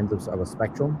opposite ends of a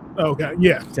spectrum. Okay,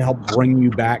 yeah. To help bring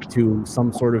you back to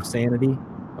some sort of sanity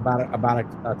about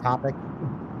a topic,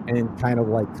 and kind of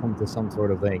like come to some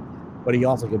sort of thing. But he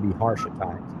also can be harsh at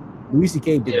times. Louis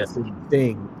C.K. did the same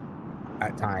thing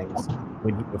at times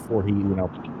before he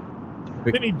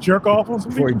didn't he jerk off on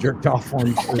something? Before he jerked off on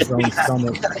his own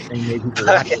stomach and made people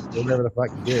watch it. Whatever the fuck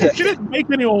he did. He didn't make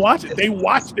anyone watch it. They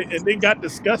watched it and they got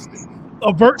disgusted.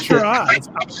 Avert your eyes.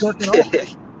 I'm jerking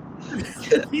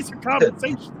off. Piece of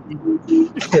compensation.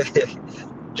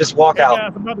 Just walk out.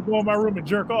 Guys, I'm about to go in my room and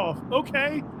jerk off.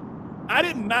 Okay. I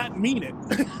did not mean it.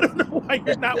 I don't know why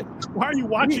you're not. Why are you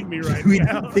watching me right now? We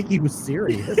didn't think he was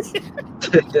serious.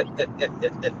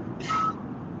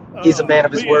 He's a man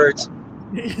of his words.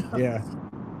 Yeah.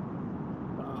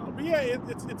 But yeah,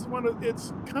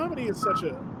 it's comedy is such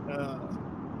a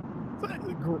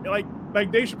like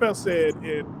Dave Chappelle said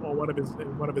on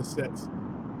one of his sets.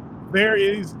 There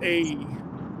is a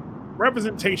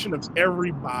representation of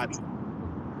everybody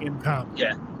in comedy.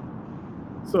 Yeah.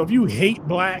 So if you hate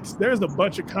blacks, there's a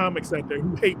bunch of comics out there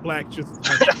who hate blacks just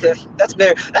that's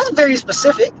very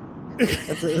specific.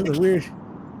 That's a weird.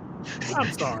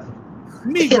 I'm sorry.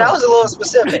 Yeah, that was a little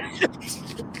specific.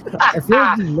 I feel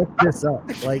like you looked this up.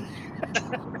 Like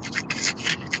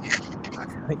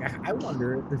I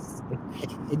wonder if there's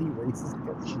any racist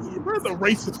comedians. Where's the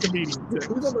racist comedians?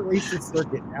 Who's on the racist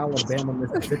circuit in Alabama,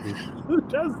 Mississippi? Who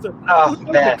does the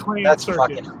that's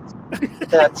circuit?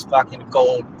 That's fucking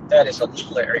gold. That is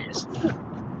hilarious.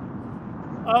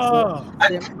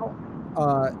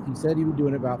 You said you were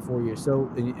doing it about 4 years. So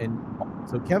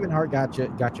so Kevin Hart got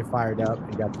you fired up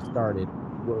and got you started.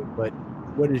 But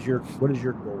what is your goal?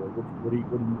 What do you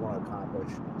want to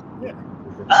accomplish? Yeah.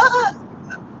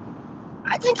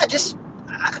 I think I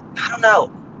don't know.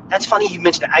 That's funny you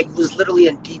mentioned it. I was literally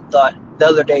in deep thought the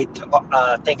other day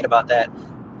thinking about that.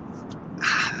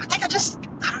 I think I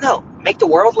don't know. Make the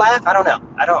world laugh? I don't know.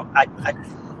 I don't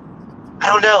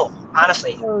know.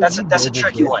 Honestly, that's a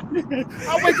tricky one.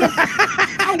 I'll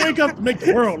wake up to make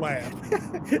the world laugh.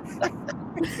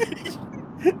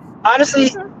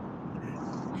 Honestly,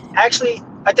 actually,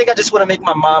 I think I just want to make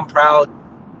my mom proud.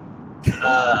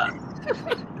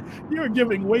 You're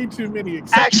giving way too many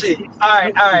exceptions. Actually, all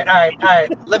right.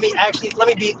 Let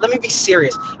me be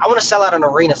serious. I want to sell out an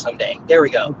arena someday. There we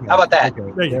go. Okay, How about that?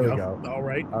 Okay, There we go. All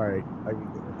right. I can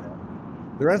get with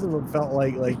that. The rest of them felt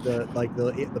like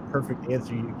the perfect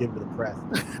answer you give to the press.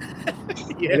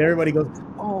 Yeah. And everybody goes,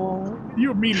 "Oh, you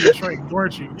were media trained,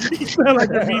 weren't you? You sound like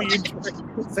a media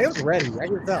trained. Sam's ready. I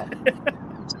can tell.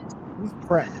 He's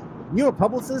prepped. You a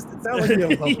publicist? It sounds like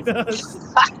you're a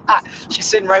publicist." She's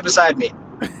sitting right beside me.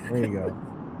 There you go.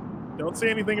 Don't say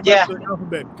anything about the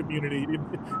alphabet community.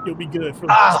 You'll be good for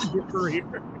the rest of your career.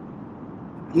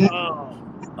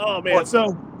 Oh man.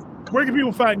 So where can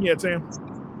people find you at, Sam?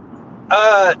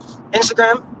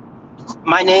 Instagram,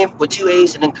 my name with 2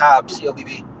 A's and then Cobb,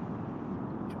 COBB.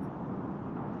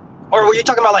 Or were you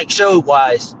talking about like show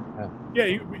wise?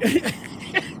 Yeah.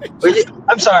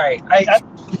 I'm sorry. I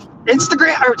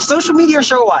Instagram or social media or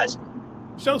show wise?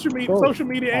 Social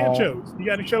media and shows. You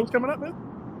got any shows coming up, man?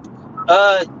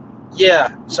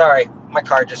 Yeah. Sorry, my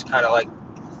car just kind of like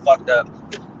fucked up.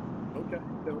 Okay.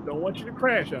 Don't want you to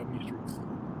crash out in these streets.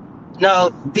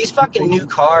 No, these fucking new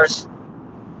cars.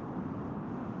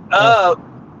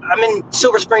 I'm in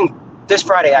Silver Spring this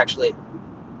Friday actually.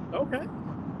 Okay.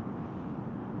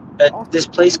 At this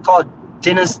place called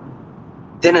Denizen,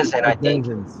 I think.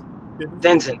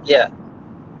 Denizen, yeah.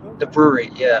 Okay. The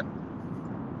brewery, yeah.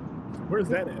 Where's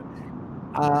that at?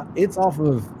 It's off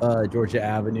of Georgia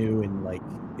Avenue, and like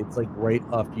it's like right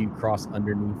after you cross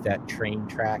underneath that train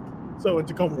track. So in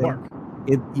Tacoma Park.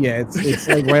 It's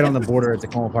like right on the border of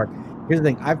Tacoma Park. Here's the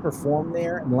thing: I've performed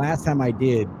there, and the last time I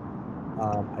did,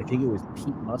 I think it was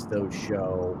Pete Musto's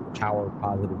show, Power of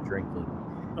Positive Drinking.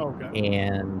 Okay.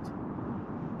 And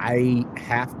I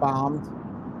half bombed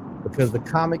because the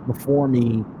comic before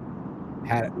me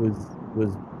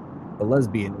was a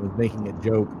lesbian, was making a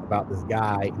joke about this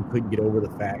guy who couldn't get over the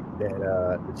fact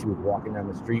that she was walking down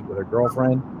the street with her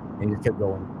girlfriend, and he just kept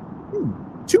going,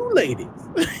 2 ladies.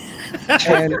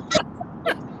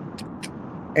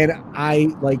 and I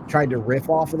like tried to riff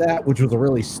off of that, which was a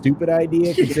really stupid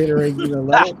idea considering the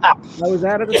level I was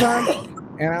at the time.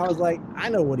 And I was like, I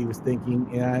know what he was thinking,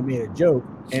 and I made a joke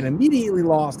and immediately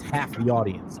lost half the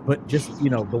audience, but just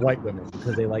the white women,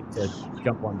 because they like to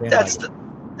jump on bandwagon.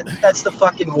 That's the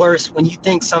fucking worst, when you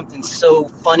think something's so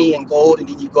funny and gold, and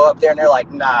then you go up there and they're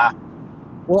like, nah.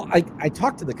 Well, I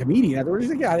talked to the comedian. I was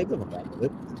like, yeah, they don't fuck with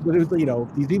it. But it was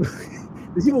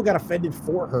these people got offended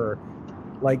for her,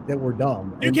 like that were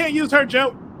dumb. You can't use her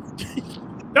joke.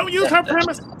 Don't use her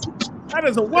premise. That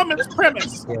is a woman's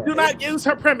premise. Yeah. Do not use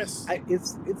her premise. It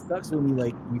sucks when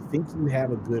you think you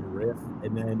have a good riff,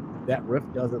 and then that riff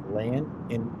doesn't land,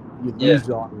 and you lose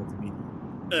the audience immediately.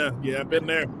 Yeah, I've been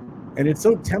there. And it's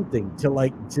so tempting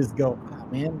to just go, oh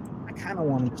man, I kind of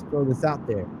want to just throw this out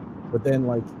there, but then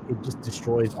it just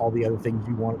destroys all the other things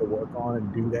you wanted to work on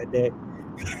and do that day.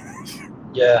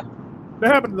 Yeah,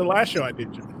 that happened to the last show I did.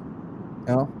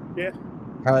 Oh, yeah.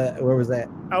 Where was that?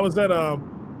 I was at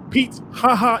Pete's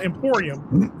Haha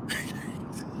Emporium.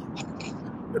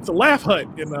 It's a laugh hut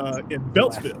in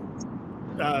Beltsville.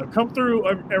 Come through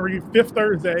every 5th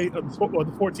Thursday of the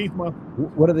 14th month.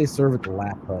 What do they serve at the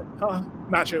Laugh Hut?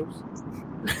 Nachos.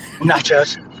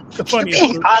 Nachos. The funniest.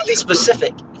 You're being oddly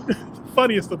specific.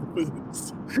 Funniest of the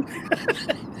foods.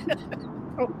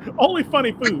 Only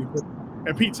funny food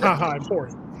at Pete's Haha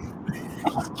Emporium.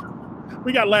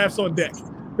 We got laughs on deck.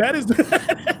 That is the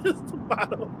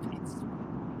bottom of Pete's.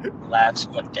 Laughs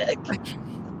on deck.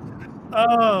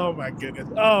 Oh my goodness.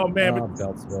 Oh man.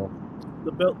 Beltsville.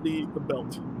 The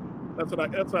belt. That's what I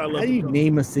love. How do you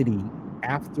name a city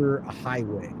after a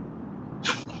highway?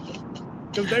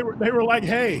 Because they were like,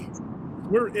 hey,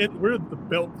 we're the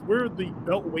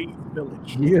Beltway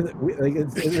village.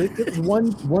 It's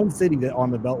one city that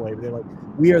on the Beltway, but they're like,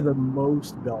 we are the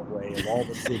most Beltway of all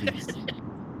the cities.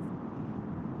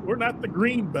 We're not the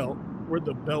green belt. We're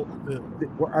the Beltville.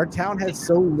 Our town has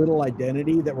so little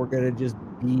identity that we're gonna just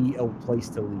be a place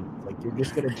to leave. You're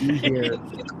just gonna be here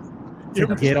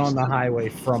to get on the highway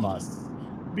from us.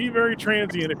 Be very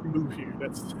transient if you move here.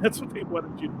 That's what they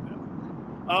wanted you to do.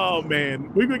 Oh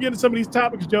man, we're gonna get into some of these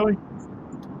topics, Joey.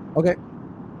 Okay.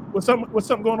 What's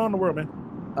something going on in the world, man?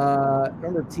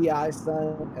 Remember T.I.'s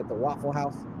son at the Waffle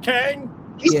House? Kang?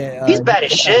 He's bad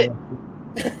as shit.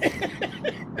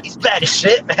 He's bad as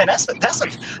shit, man. That's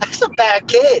a bad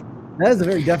kid. That is a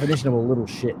very definition of a little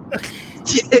shit.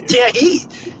 Yeah,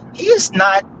 he's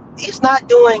not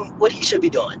doing what he should be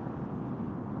doing.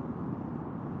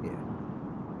 Yeah.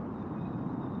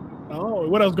 Oh,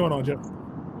 what else going on, Jeff?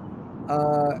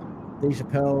 Dave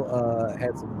Chappelle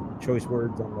had some choice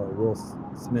words on the Will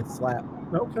Smith slap.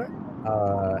 Okay.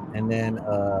 And then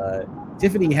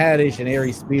Tiffany Haddish and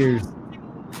Aries Spears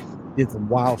did some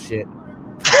wild shit.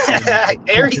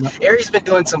 Aries been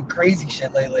doing some crazy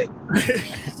shit lately.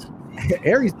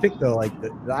 Aries picked though, like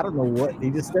I don't know what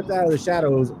he just stepped out of the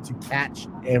shadows to catch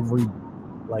every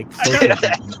like.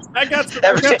 I got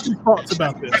some thoughts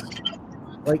about this.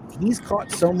 Like he's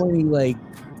caught so many like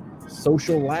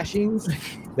social lashings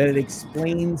that it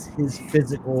explains his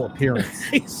physical appearance.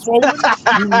 He's swollen.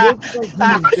 He looks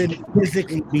like he's been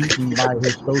physically beaten by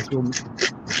his social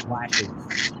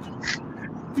lashings.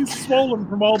 He's swollen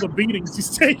from all the beatings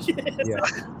he's taking. Yeah.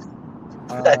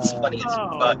 That's funny as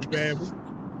fuck. Man.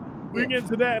 We'll get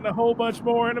into that and a whole bunch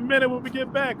more in a minute when we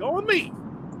get back on me.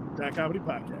 That Comedy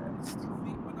Podcast.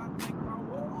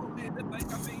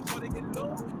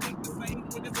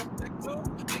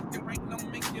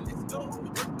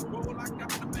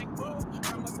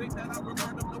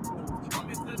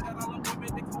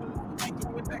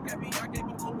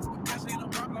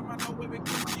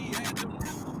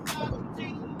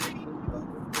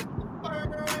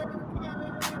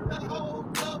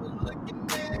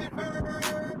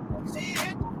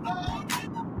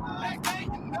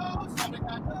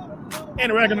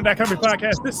 And we're on That Comedy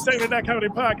Podcast. This segment of That Comedy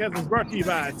Podcast is brought to you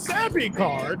by Tappy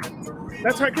Card.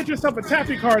 That's right, get yourself a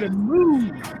Tappy Card and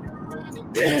move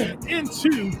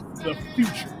into the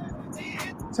future.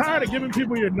 Tired of giving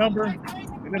people your number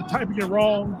and then typing it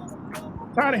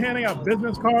wrong? Tired of handing out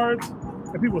business cards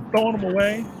and people throwing them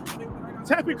away?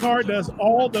 Tappy Card does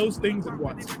all those things at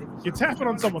once. You tap it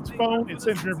on someone's phone, it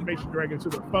sends your information directly to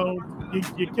their phone.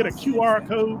 You get a QR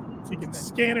code, you can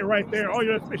scan it right there. All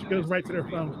your information goes right to their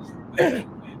phone.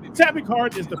 Tappy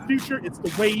Card is the future. It's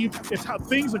the wave. It's how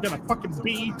things are going to fucking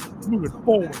be moving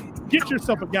forward. Get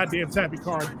yourself a goddamn Tappy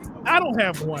Card. I don't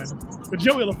have one, but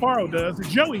Joey LaFaro does.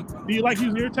 Joey, do you like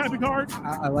using your Tappy Card?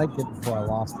 I liked it before I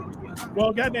lost it again.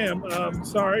 Well, goddamn.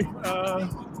 Sorry.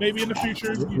 Maybe in the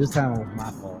future. This time it was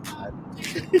my fault.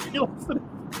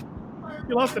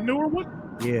 You lost the newer one?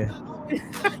 Yeah.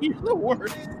 You're the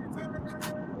worst.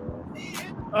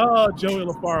 Oh, Joey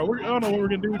LaFaro. I don't know what we're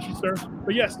going to do with you, sir.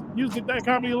 But yes, use the That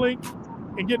Comedy link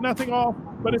and get nothing off,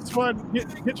 but it's fun.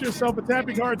 Get yourself a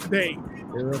Tappy Card today.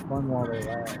 They're real fun while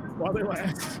they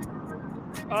last.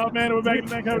 Oh, man, we're back in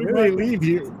That Comedy Podcast. They leave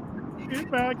you. It's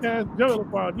podcast. Joey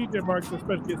LaFaro, DJMarcus, and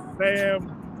special guest Sam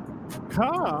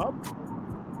Cobb.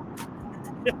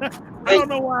 I don't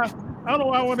know why I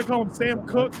want to call him Sam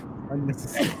Cook.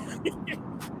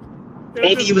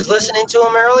 Maybe he was listening to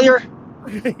him earlier.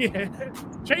 Yeah,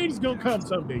 change is gonna come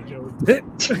someday, Joey.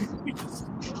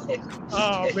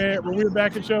 Oh man, but we're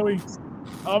back at Joey.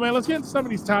 Oh man, let's get into some of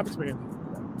these topics, man.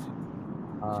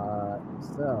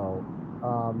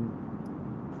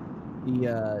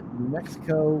 The New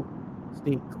Mexico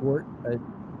State Court,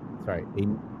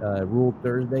 ruled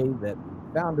Thursday that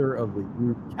the founder of the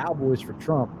group Cowboys for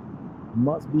Trump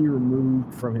must be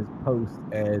removed from his post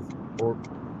as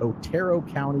Otero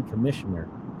County Commissioner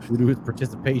due to his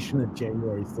participation in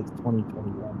January 6,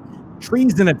 2021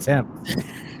 treason attempt.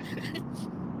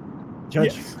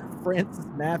 Judge Francis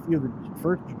Matthew of the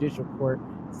First Judicial Court,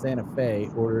 Santa Fe,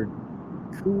 ordered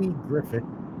Couy Griffin.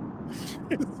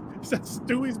 Is that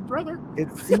Stewie's brother?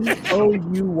 It's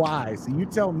C-O-U-Y. So you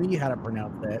tell me how to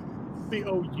pronounce that.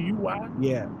 C-O-U-Y?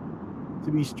 Yeah.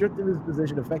 To be stripped of his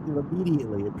position effective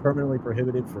immediately and permanently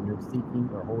prohibited from him seeking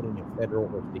or holding a federal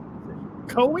or state position.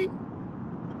 Couy?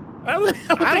 I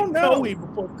don't know. Couy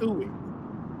before Couy.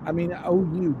 I mean,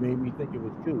 OU made me think it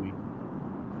was Couy.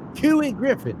 Couy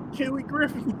Griffin. Couy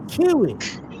Griffin. Couy.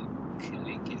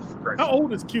 How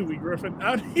old is Couy Griffin?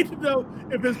 I need to know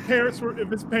if his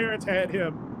parents had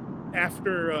him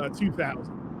after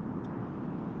 2000.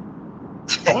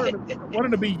 I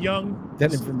wanted to be young.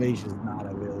 That information is not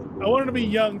available. I wanted to be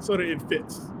young so that it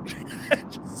fits.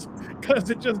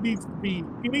 Because it just needs to be.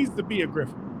 He needs to be a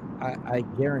Griffin. I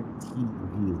guarantee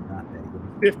he is not that good.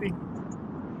 50.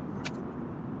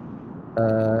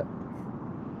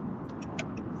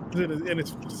 In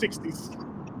his 60s.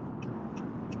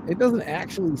 It doesn't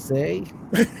actually say.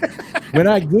 When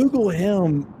I Google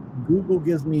him, Google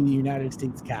gives me the United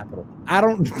States Capitol. I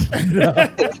don't know.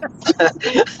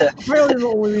 Probably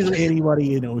the only reason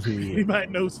anybody knows who he is. He might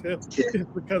know him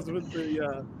because of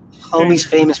the homie's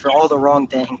famous for all the wrong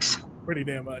things. Pretty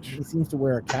damn much. He seems to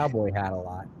wear a cowboy hat a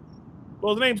lot.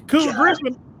 Well, his name's Couy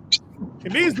Griffin. He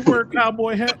needs to wear a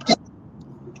cowboy hat.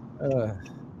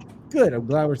 Good. I'm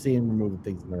glad we're seeing him moving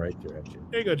things in the right direction.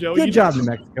 There you go, Joe. Good job, New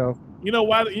Mexico. You know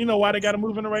why they got to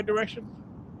move in the right direction?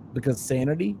 Because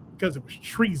sanity? Because it was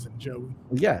treason, Joey.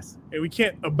 Yes. And we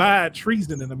can't abide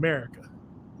treason in America.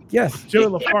 Yes. Joey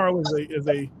LaFaro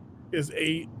is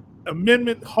a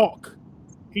amendment hawk.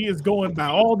 He is going by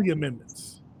all the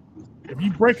amendments. If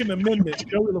you break an amendment,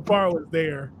 Joey LaFaro is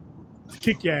there to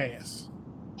kick your ass.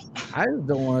 I just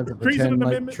don't want to Treason pretend like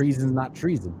amendment? treason's not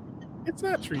treason. It's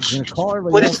not treason. You're gonna call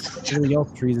What everybody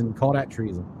else treason. Call that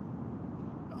treason.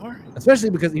 All right. Especially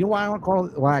because you know why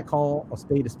I call a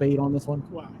spade on this one?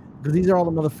 Why? Because these are all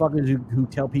the motherfuckers who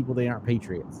tell people they aren't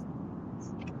patriots.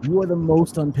 You are the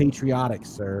most unpatriotic,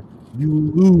 sir.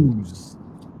 You lose.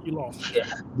 You lost. Yeah.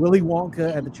 Willy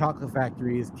Wonka at the chocolate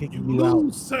factory is kicking you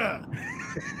lose, out. Sir.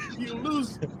 You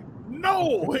lose.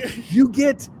 No. You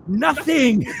get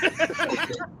nothing.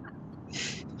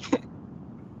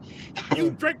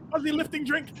 You drank fuzzy lifting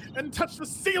drink and touched the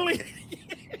ceiling.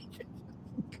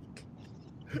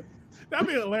 That'd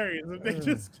be hilarious if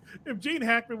they if Gene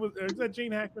Hackman was. Is that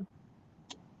Gene Hackman?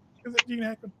 Is that Gene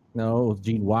Hackman? No, it was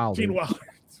Gene Wilder. Gene Wilder.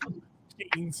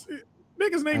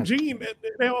 Niggas named Gene.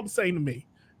 They all the same to me.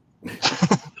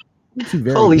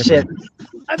 Holy shit.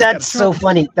 That's so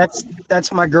funny.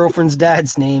 That's my girlfriend's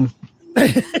dad's name.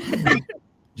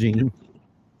 Gene.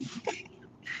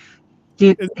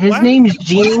 Dude, his name is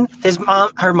Gene.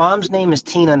 Her mom's name is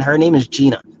Tina, and her name is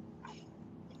Gina.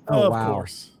 Oh, of wow.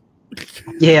 course.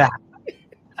 Yeah.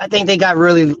 I think they got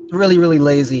really, really, really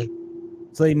lazy.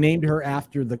 So they named her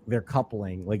after their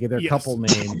coupling. Like their couple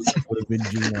name would have been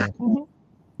Gina.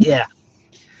 Yeah.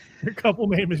 Your couple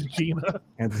name is Gina.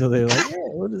 And so they're like, oh,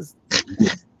 what is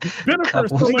Benifer is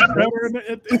so much better.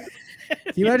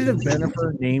 Can you imagine if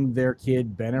Benifer named their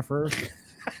kid Benifer?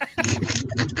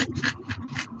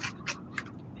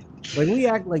 Like we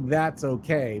act like that's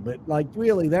okay, but like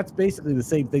really, that's basically the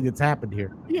same thing that's happened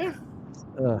here. Yeah.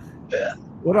 Yeah.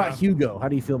 What about Hugo? How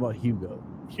do you feel about Hugo?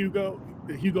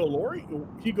 Hugo Laurie?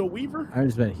 Hugo Weaver? I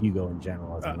just meant Hugo in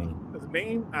general as a name. As a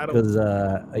name? I don't.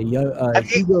 Because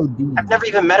Hugo D. I've never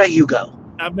even met a Hugo.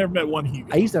 I've never met one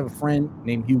Hugo. I used to have a friend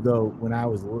named Hugo when I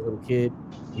was a little kid.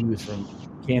 He was from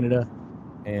Canada,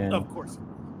 and of course,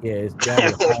 yeah, his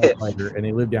dad was a firefighter, and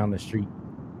they lived down the street,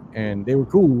 and they were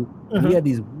cool. He had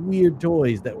these weird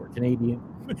toys that were Canadian.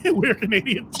 Weird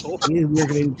Canadian toys. He had weird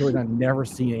Canadian toys I've never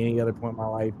seen at any other point in my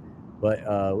life. But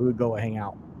we would go hang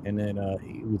out, and then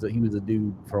he was a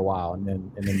dude for a while, and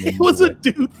then he was a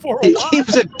dude for a while. He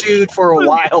was a dude for a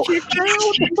while.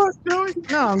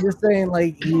 No, I'm just saying,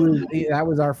 like that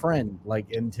was our friend,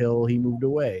 like until he moved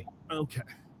away. Okay.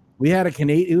 We had a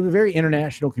Canadian. It was a very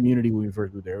international community when we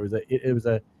first moved there. It was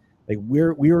a like we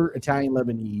were Italian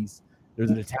Lebanese. There's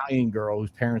an Italian girl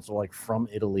whose parents were like from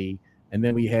Italy, and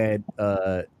then we had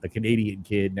a Canadian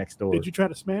kid next door. Did you try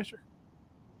to smash her?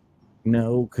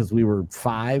 No, because we were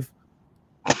 5.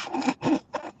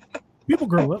 People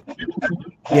grow up.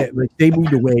 Yeah, like they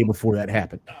moved away before that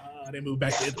happened. They moved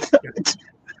back to Italy.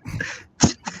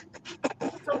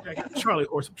 I got Charlie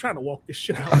horse. I'm trying to walk this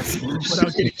shit out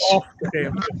without getting off the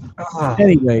damn thing.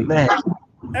 Anyway, man.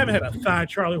 I haven't had a thigh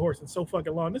Charlie horse in so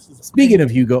fucking long. Speaking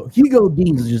of Hugo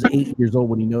Dean was just 8 years old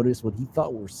when he noticed what he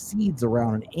thought were seeds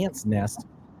around an ant's nest.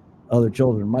 Other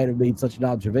children might have made such an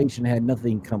observation had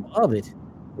nothing come of it.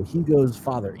 But Hugo's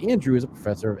father, Andrew, is a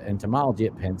professor of entomology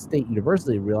at Penn State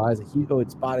University, realized that Hugo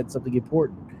had spotted something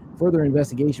important. Further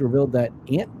investigation revealed that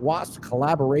ant-wasp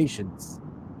collaborations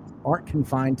aren't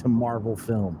confined to Marvel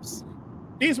films.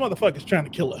 These motherfuckers trying to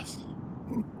kill us.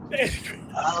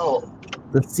 Oh.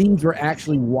 The seeds were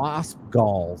actually wasp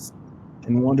galls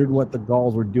and wondered what the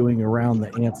galls were doing around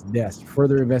the ant's nest.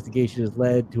 Further investigation has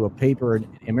led to a paper in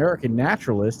American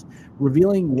Naturalist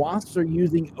revealing wasps are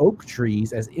using oak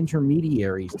trees as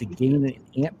intermediaries to gain an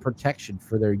ant protection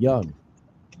for their young.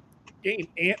 Gain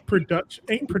ant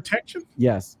protection?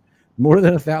 Yes. More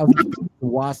than 1,000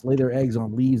 wasps lay their eggs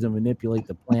on leaves and manipulate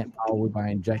the plant, probably by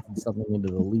injecting something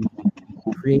into the leaf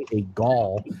to create a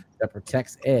gall that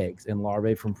protects eggs and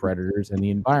larvae from predators and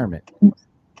the environment.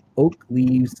 Oak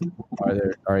leaves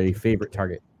are a favorite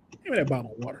target. Give me that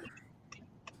bottle of water.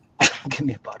 Give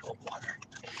me a bottle of water.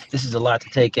 This is a lot to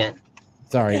take in.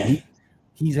 Sorry,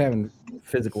 he's having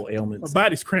physical ailments. My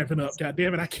body's cramping up. God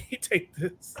damn it, I can't take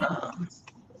this.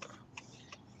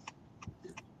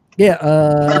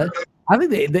 Yeah, I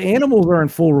think the animals are in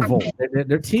full revolt.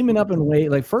 They're teaming up in way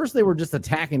like first they were just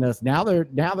attacking us. Now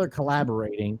they're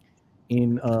collaborating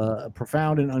in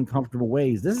profound and uncomfortable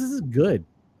ways. This is good.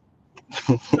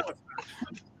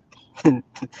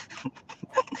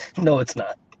 No, it's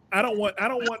not. I don't want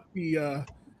the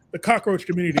cockroach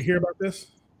community to hear about this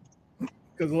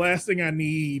because the last thing I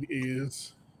need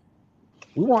is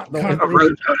we want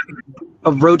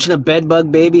a roach and a bed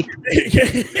bug baby. Yeah,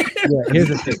 here's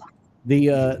the thing.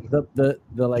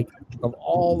 The like of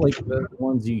all like the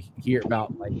ones you hear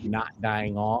about like not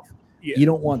dying off, you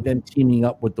don't want them teaming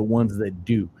up with the ones that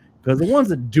do, because the ones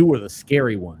that do are the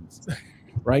scary ones,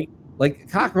 right? Like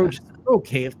cockroaches,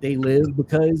 okay if they live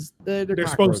because they're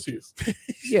supposed to.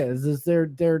 Yeah,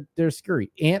 they're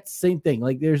scurry. Ants, same thing.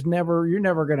 Like you're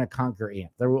never gonna conquer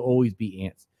ants. There will always be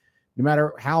ants. No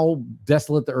matter how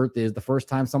desolate the earth is, the first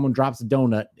time someone drops a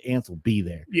donut, the ants will be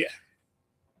there. Yeah.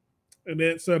 And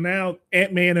then so now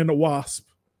Ant-Man and the Wasp.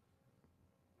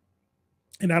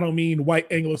 And I don't mean white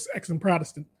Anglo-Saxon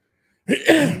Protestant.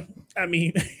 I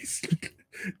mean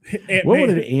Ant-Man. What would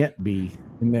an ant be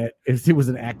in that if it was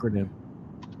an acronym?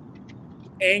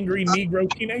 Angry Negro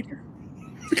teenager.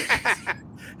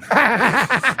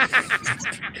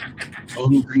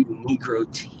 Angry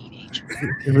Negro teenager.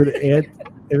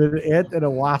 If an ant and a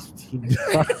wasp team.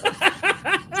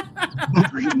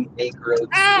 Angry Negro teenager.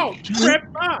 Ow! Crap!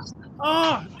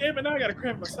 Oh, damn it! Now I got a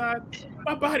cramp in my side.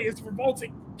 My body is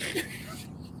revolting.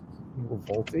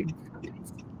 Revolting?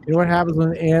 You know what happens when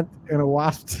an ant and a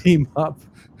wasp team up?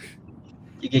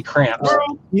 You get cramps.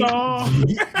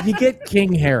 You get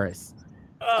King Harris.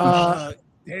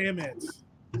 Damn it.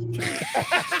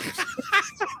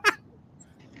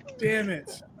 Damn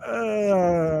it.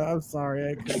 I'm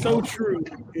sorry. So true.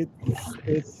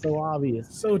 It's so obvious.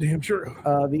 So damn true.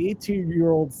 The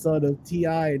 18-year-old son of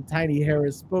T.I. and Tiny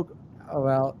Harris spoke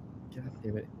about... God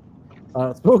damn it.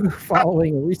 Spoke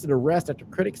following a recent arrest after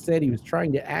critics said he was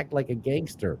trying to act like a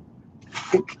gangster.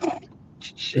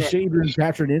 The Shade Room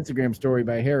captured an Instagram story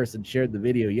by Harris and shared the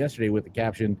video yesterday with the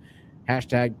caption,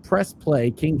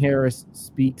 #PressPlay. King Harris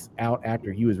speaks out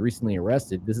after he was recently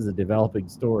arrested. This is a developing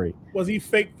story. Was he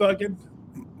fake thugging?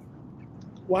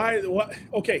 Why? What?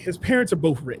 Okay, his parents are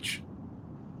both rich.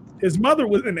 His mother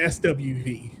was an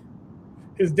SWV.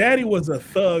 His daddy was a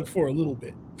thug for a little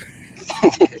bit.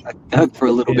 For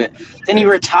a little bit. Then he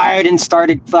retired and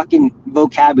started fucking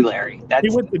vocabulary. He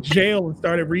went to jail and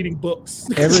started reading books.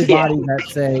 Everybody that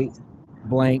say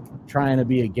blank trying to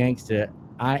be a gangster,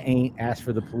 I ain't asked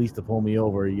for the police to pull me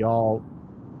over. Y'all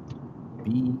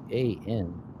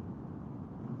BAN.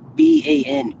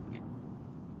 BAN.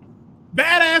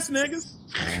 Badass niggas.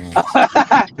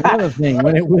 Another thing,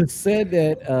 when it was said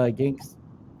that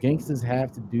gangsters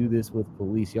have to do this with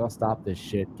police, y'all stop this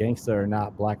shit. Gangster or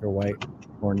not, black or white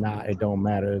or not, it don't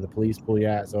matter. The police pull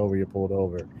your ass over, you're pulled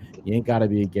over. You ain't got to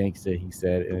be a gangster, he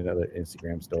said in another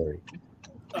Instagram story.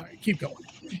 All right, keep going.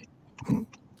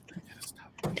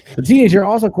 The teenager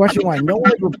also questioned why no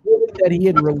one reported that he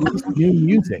had released new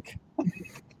music.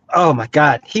 Oh my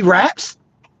God, he raps?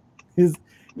 His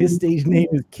stage name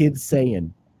is Kid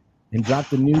Sayin', and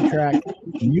dropped a new track,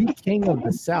 New King of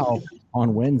the South,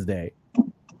 on Wednesday.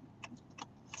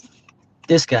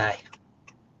 This guy.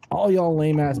 All y'all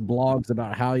lame ass blogs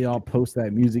about how y'all post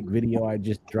that music video I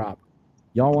just dropped.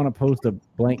 Y'all want to post a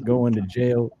blank going to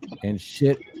jail and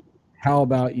shit. How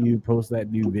about you post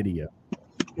that new video?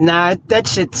 Nah, that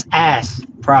shit's ass,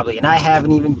 probably, and I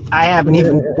haven't even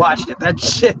watched it. That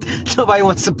shit,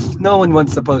 no one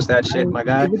wants to post that shit, my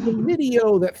guy. It was a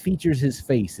video that features his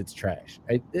face. It's trash.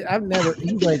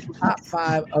 He's like top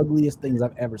 5 ugliest things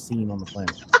I've ever seen on the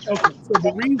planet. Okay, so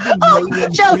the reason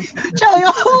Joey,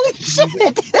 holy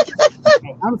shit!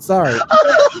 I'm sorry.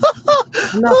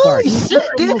 I'm not sorry. He's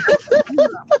the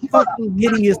fucking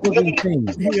hideous looking thing.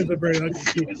 He is a very ugly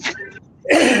kid.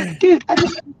 Dude,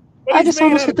 I just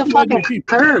almost hit the fucking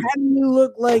curb. How do you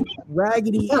look like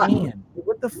Raggedy Ann?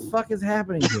 What the fuck is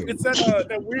happening here? It's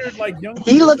that weird like young.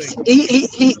 He looks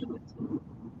he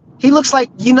looks like,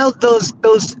 you know, those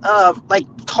like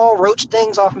tall roach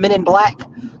things off Men in Black.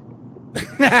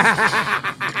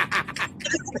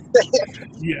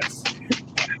 Yes,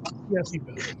 he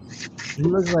does. He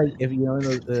looks like, if you know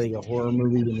like a horror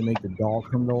movie when they make the doll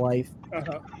come to life.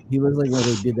 Uh-huh. He looks like when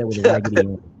they did that with a Raggedy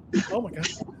Ann. Oh my God.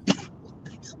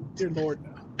 Dear Lord,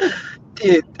 no.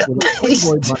 Dude,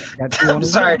 I'm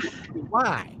sorry.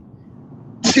 Why?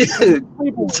 Dude,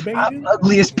 top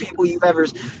ugliest people you've ever.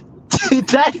 Dude,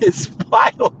 that is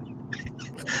wild.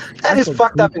 That is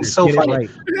fucked up and so funny. Right.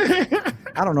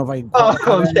 I don't know if I can.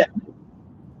 Oh yeah.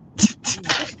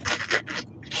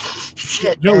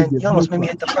 Shit, man. You almost made me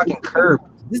hit the fucking curb.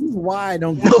 This is why I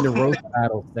don't get into roast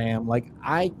battles, Sam. Like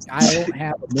I don't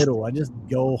have a middle. I just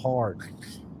go hard.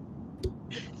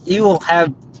 You will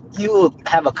have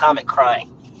a comic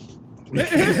crying.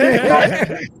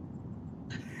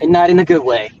 And not in a good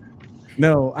way.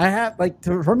 No, I have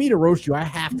for me to roast you, I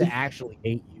have to actually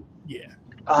hate you. Yeah.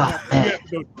 Oh man.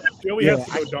 Joey has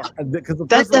to go dark.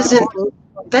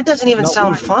 That doesn't even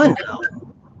sound fun.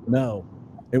 No,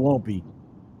 it won't be.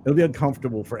 It'll be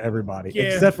uncomfortable for everybody, yeah.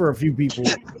 Except for a few people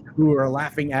who are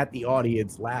laughing at the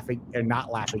audience, laughing and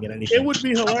not laughing at anything. It would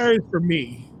be hilarious for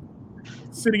me,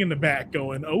 sitting in the back,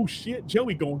 going, "Oh shit,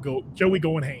 Joey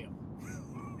going ham."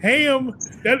 Ham.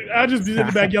 I just be in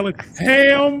the back yelling,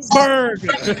 hamburger.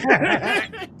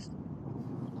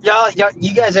 Y'all,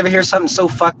 you guys ever hear something so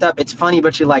fucked up? It's funny,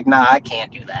 but you're like, nah, I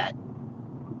can't do that.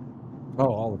 Oh,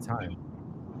 all the time.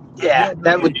 Yeah,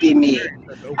 that would be me.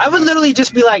 I would literally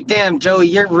just be like, damn, Joey,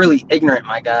 you're really ignorant,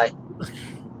 my guy.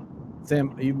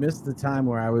 Sam, you missed the time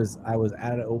where I was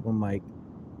at an open mic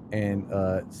and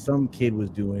some kid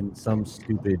was doing some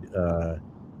stupid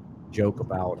joke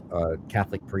about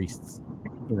Catholic priests,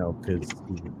 you know, because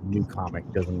he's a new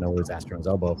comic, doesn't know his ass from his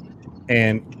elbow.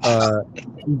 And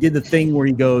he did the thing where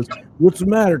he goes, "What's the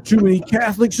matter? Too many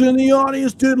Catholics in the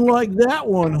audience didn't like that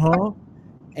one, huh?"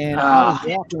 And I was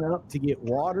walking up to get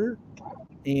water,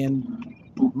 and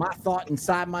my thought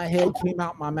inside my head came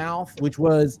out my mouth, which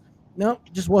was, no,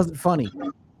 just wasn't funny. He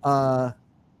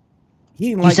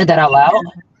didn't like. You said that out loud?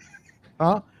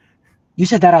 Huh? You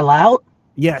said that out loud?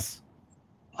 Yes.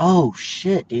 Oh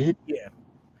shit, dude. Yeah.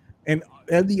 And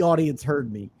the audience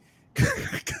heard me.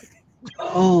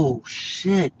 Oh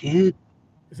shit, dude.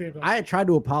 I had tried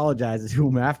to apologize to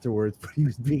him afterwards, but he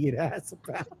was being an ass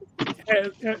about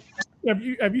it.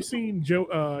 Have you seen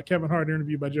Kevin Hart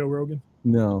interviewed by Joe Rogan?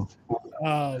 No.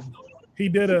 He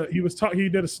did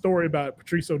a story about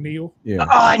Patrice O'Neal. Yeah. Oh,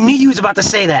 I knew you was about to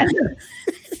say that.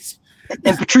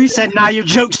 And Patrice said, "Nah, your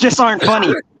jokes just aren't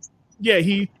funny." Yeah,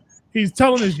 he's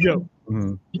telling his joke,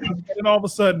 and then all of a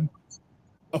sudden,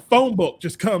 a phone book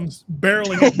just comes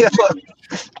barreling up.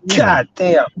 God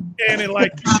damn. And it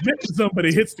like hits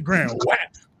somebody, hits the ground.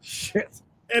 Whap. Shit.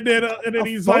 And then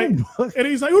he's like, "Who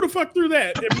the fuck threw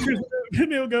that?" And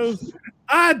Neil goes,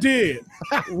 "I did.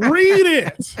 Read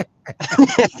it."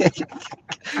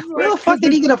 Where the fuck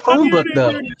did he get a phone book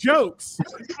though? Jokes.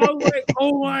 I was like,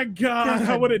 "Oh my god,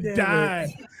 I would have died."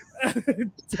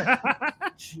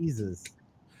 Jesus.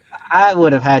 I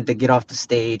would have had to get off the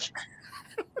stage.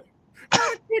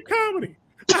 Comedy.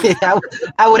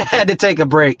 I would have had to take a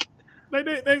break.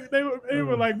 They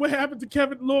were like, "What happened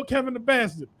to Lil Kevin the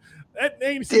Bastard?" That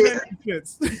ain't seen that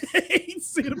defense. Ain't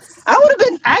seen him. I would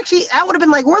have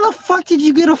been like, "Where the fuck did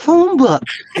you get a phone book?"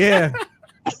 Yeah.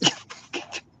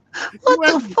 What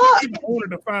the fuck? In order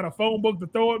to find a phone book to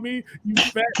throw at me, you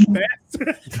fat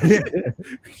bastard.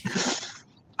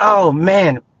 Oh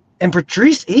man. And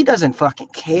Patrice, he doesn't fucking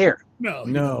care.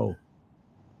 No.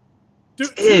 Two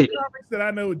comics that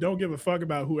I know don't give a fuck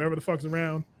about whoever the fuck's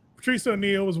around. Patrice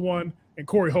O'Neal was one, and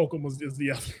Corey Holcomb is the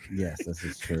other. Yes, this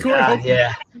is true. Corey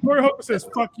Holcomb says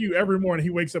 "fuck you" every morning he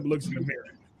wakes up and looks in the mirror.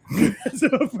 So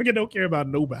I fucking don't care about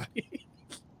nobody.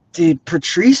 Dude,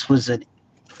 Patrice was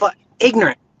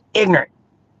ignorant,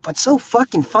 but so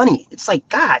fucking funny. It's like,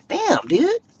 god damn,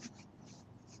 dude.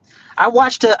 I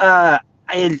watched it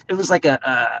was like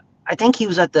I think he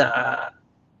was at the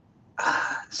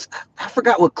I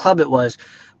forgot what club it was,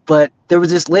 but there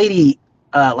was this lady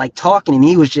like talking, and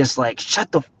he was just like,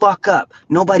 "Shut the fuck up.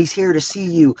 Nobody's here to see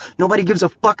you. Nobody gives a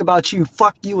fuck about you.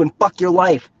 Fuck you and fuck your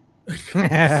life."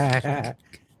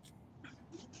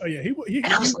 Oh yeah, he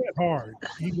went hard.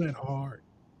 He went hard.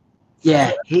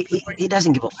 Yeah, he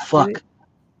doesn't give a fuck.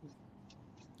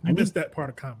 I missed that part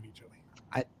of comedy, Joey.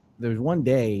 There's one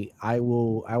day I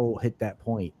will hit that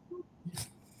point.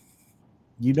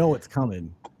 You know it's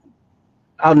coming.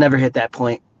 I'll never hit that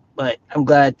point, but I'm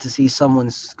glad to see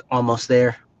someone's almost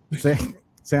there. Sam,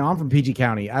 I'm from PG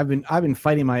County. I've been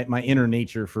fighting my inner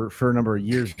nature for a number of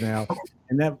years now,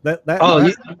 and I'm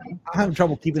having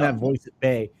trouble keeping that voice at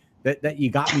bay. That "you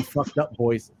got me fucked up"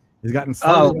 voice has gotten so.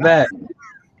 Oh man,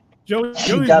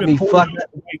 Joey's got been me holding fucked that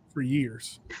weight for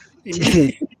years.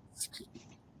 He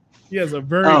has a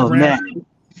very ground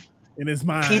in his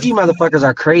mind. PG motherfuckers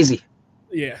are crazy.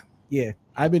 Yeah.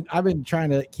 I've been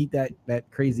trying to keep that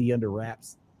crazy under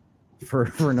wraps for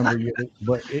a number of years,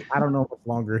 but I don't know how much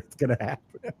longer it's gonna happen.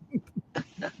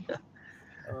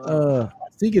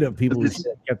 Speaking of people who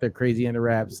kept their crazy under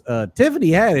wraps, Tiffany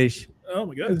Haddish, oh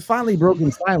my god, has finally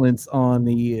broken silence on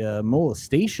the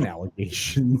molestation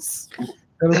allegations.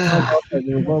 I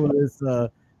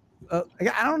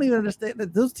don't even understand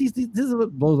that. This is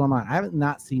what blows my mind. I haven't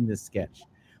not seen this sketch,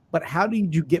 but how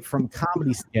did you get from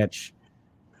comedy sketch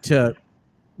to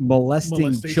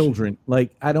molesting children?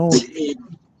 Like, I don't.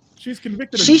 She's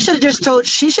convicted. She should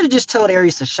have just told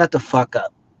Aries to shut the fuck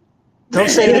up. Don't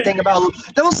say anything about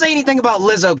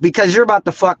Lizzo, because you're about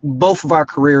to fuck both of our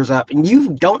careers up, and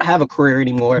you don't have a career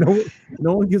anymore.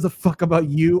 No one gives a fuck about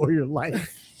you or your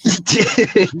life.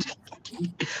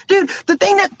 Dude, the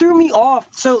thing that threw me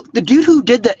off. So the dude who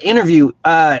did the interview,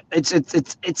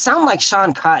 it sounded like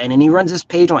Sean Cotton, and he runs this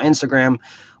page on Instagram,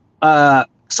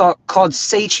 called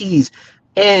Say Cheese,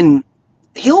 and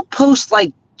he'll post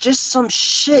like just some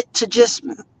shit to just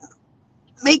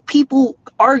make people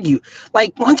argue.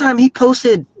 Like one time he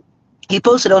posted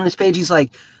on his page, he's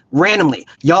like, randomly,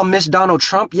 y'all miss Donald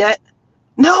Trump yet?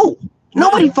 No,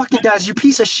 nobody fucking does, you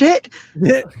piece of shit.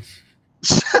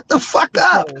 Shut the fuck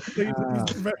up.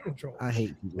 I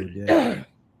hate people who do that.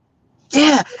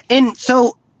 Yeah, and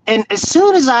as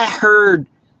soon as I heard,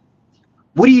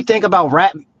 what do you think about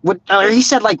rap? He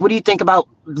said, like, what do you think about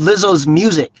Lizzo's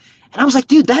music? And I was like,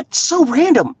 dude, that's so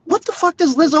random. What the fuck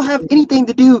does Lizzo have anything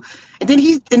to do? And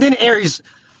then Aries,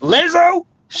 Lizzo,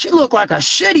 she looked like a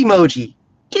shit emoji.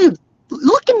 Dude,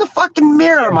 look in the fucking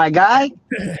mirror, my guy.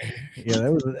 Yeah,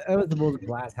 that was the most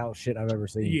glass house shit I've ever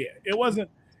seen. Yeah, it wasn't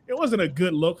a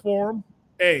good look for him,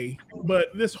 but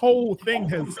this whole thing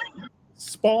has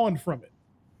spawned from it.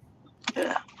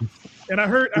 Yeah. And I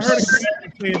heard a comedian say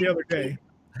it the other day.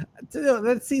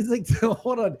 That seems like,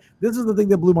 hold on. This is the thing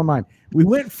that blew my mind. We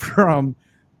went from,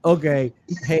 okay,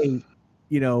 hey,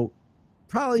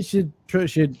 probably should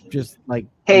just like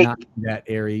not do that,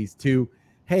 Aries, to,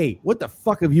 hey, what the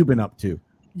fuck have you been up to?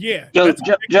 Yeah.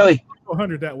 Joey.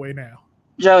 100 that way now.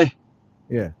 Joey.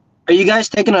 Yeah. Are you guys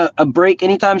taking a break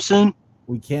anytime soon?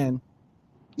 We can.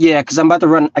 Yeah, because I'm about to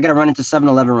run. I got to run into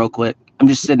 7-Eleven real quick. I'm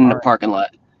just sitting in the parking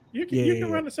lot. You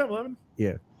can run to 7-Eleven.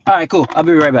 Yeah. All right, cool. I'll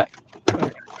be right back.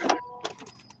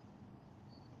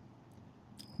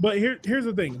 But here's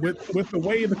the thing with the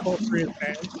way the culture is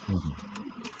now,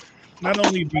 not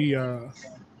only the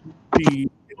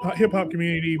hip hop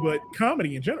community, but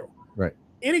comedy in general. Right.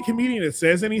 Any comedian that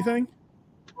says anything,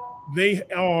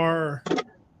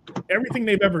 everything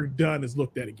they've ever done is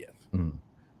looked at again. Mm-hmm.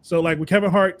 So like when Kevin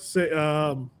Hart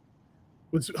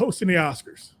was hosting the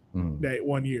Oscars that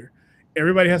one year,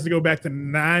 everybody has to go back to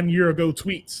 9 years ago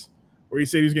tweets where he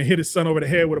said he was gonna hit his son over the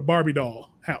head with a Barbie doll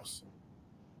house.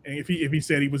 And if he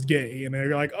said he was gay, and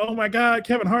they're like, "Oh my God,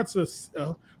 Kevin Hart's a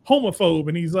homophobe,"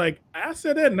 and he's like, "I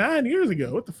said that 9 years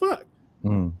ago. What the fuck?"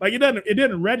 Like it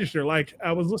didn't register. Like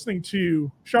I was listening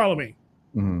to Charlemagne,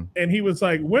 and he was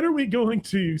like, "When are we going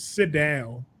to sit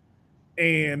down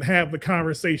and have the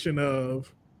conversation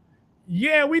of,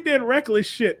 yeah, we did reckless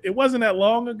shit. It wasn't that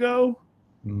long ago,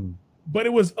 but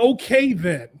it was okay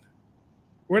then.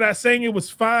 We're not saying it was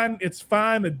fine. It's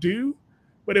fine to do,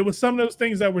 but it was some of those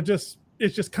things that were just."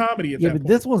 It's just comedy at that point.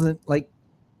 This wasn't like,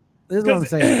 this is what I'm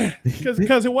saying.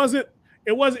 Because it wasn't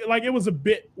like, it was a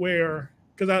bit where,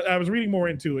 because I was reading more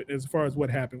into it as far as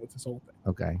what happened with this whole thing.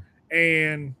 Okay.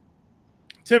 And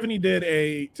Tiffany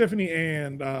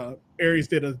and Aries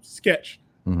did a sketch.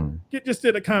 Just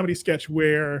did a comedy sketch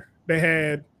where they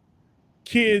had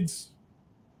kids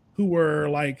who were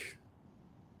like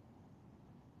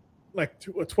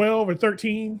 12 or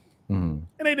 13, and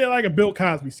they did like a Bill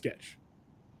Cosby sketch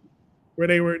where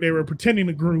they were pretending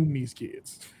to groom these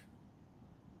kids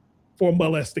for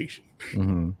molestation.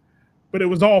 But it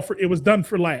was done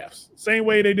for laughs. Same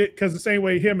way they did, because the same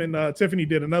way him and Tiffany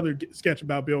did another sketch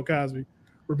about Bill Cosby,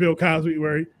 and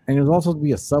it was also to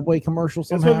be a Subway commercial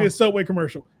somehow. It's supposed to be a Subway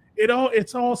commercial.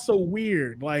 It's all so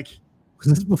weird. Like, was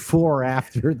this before or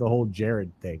after the whole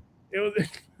Jared thing? It was.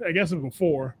 I guess it was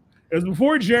before. It was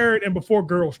before Jared and before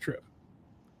Girls Trip.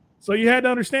 So you had to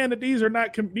understand that these are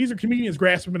comedians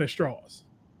grasping at straws.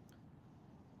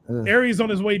 Aries on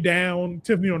his way down,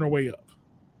 Tiffany on her way up.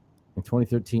 In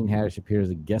 2013, Haddish appeared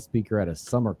as a guest speaker at a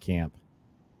summer camp.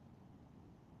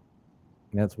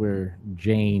 And that's where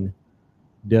Jane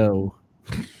Doe.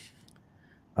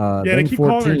 They keep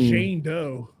calling her Jane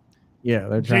Doe. Yeah,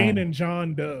 they're Jane and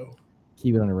John Doe.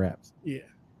 Keep it under wraps. Yeah.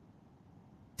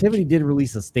 Tiffany did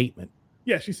release a statement.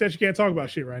 Yeah, she said she can't talk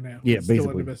about shit right now. Yeah, it's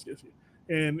basically.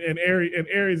 And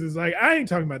Aries is like, I ain't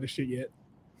talking about this shit yet.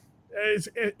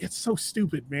 It's so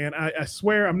stupid, man. I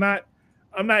swear I'm not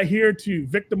here to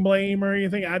victim blame or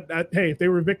anything. Hey, if they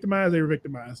were victimized, they were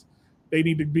victimized. They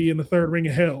need to be in the third ring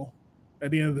of hell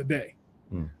at the end of the day.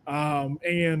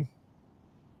 And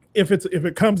if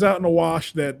it comes out in the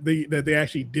wash that they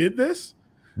actually did this,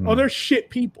 they're shit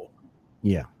people.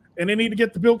 Yeah. And they need to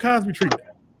get the Bill Cosby treatment.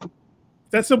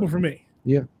 That's simple for me.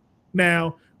 Yeah.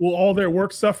 Now, will all their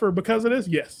work suffer because of this?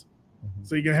 Yes.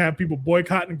 So you can have people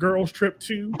boycotting Girls Trip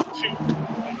 2.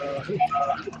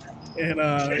 Is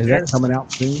that coming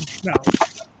out soon? No.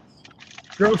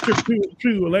 Girls Trip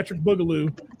 2, Electric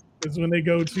Boogaloo, is when they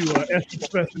go to Essence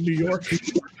Fest in New York.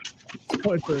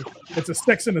 It's a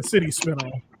Sex and the City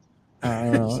spinoff.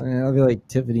 I feel like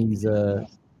Tiffany's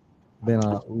been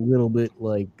a little bit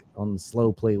like on the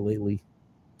slow play lately.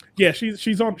 Yeah, she's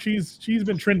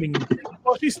been trending.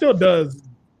 Well, she still does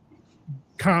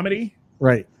comedy,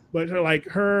 right? But like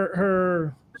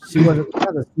her she wasn't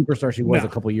the superstar she was a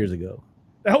couple years ago.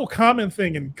 The whole Common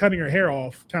thing and cutting her hair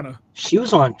off, kind of. She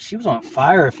was on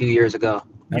fire a few years ago.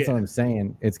 That's what I'm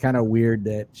saying. It's kind of weird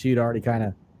that she'd already kind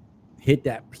of hit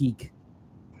that peak,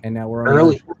 and now we're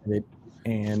early. It,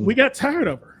 and we got tired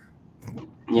of her.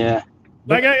 Yeah.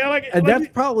 And that's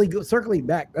probably circling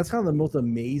back. That's kind of the most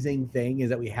amazing thing is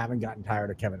that we haven't gotten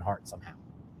tired of Kevin Hart somehow.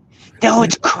 No,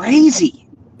 it's crazy.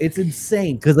 It's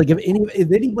insane because like if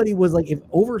anybody was like if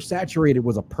oversaturated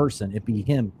was a person, it'd be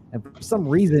him. And for some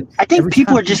reason, I think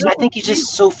people are just. I think he's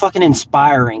just so fucking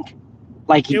inspiring.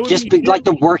 Like he just be like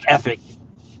the work ethic.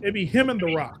 It'd be him and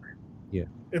The Rock. Yeah.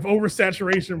 If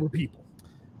oversaturation were people.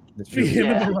 That's true.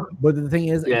 Yeah. But the thing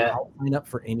is, I'll sign up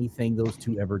for anything those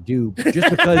two ever do,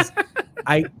 just because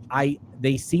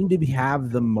they seem to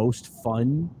have the most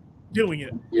fun doing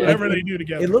it. Whatever they do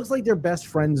together. It looks like they're best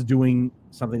friends doing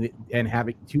something and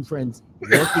having two friends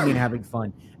working and having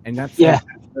fun, and that's like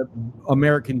the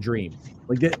American dream.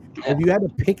 Like that, if you had to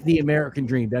pick the American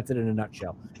dream, that's it in a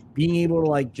nutshell. Being able to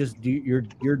like just do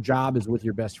your job is with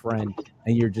your best friend,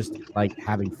 and you're just like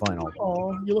having fun all day.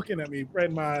 Oh, you're looking at me right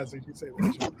in my eyes as you say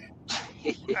that.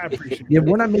 I appreciate it. Yeah,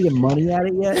 we're not making money at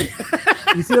it yet.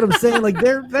 You see what I'm saying? Like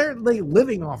they're like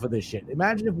living off of this shit.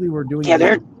 Imagine if we were doing. Yeah,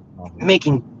 they're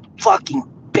making fucking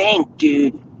bank,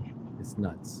 dude. It's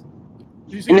nuts.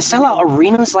 And to sell out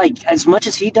arenas like as much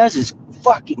as he does is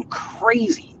fucking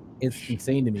crazy. It's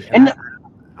insane to me. And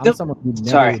I'm someone who never.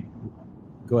 Sorry.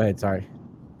 Go ahead. Sorry.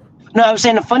 No, I was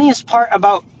saying the funniest part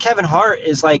about Kevin Hart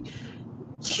is like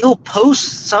he'll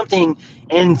post something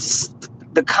and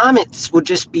the comments would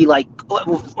just be like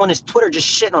on his Twitter just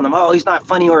shitting on him. Oh, he's not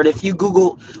funny. Or if you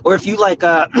Google or if you like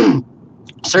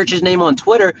search his name on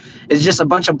Twitter, it's just a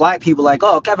bunch of black people like,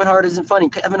 oh, Kevin Hart isn't funny.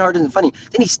 Kevin Hart isn't funny.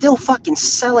 Then he's still fucking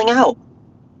selling out.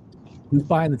 Who's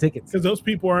buying the tickets? Because those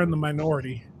people are in the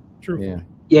minority. Truthfully.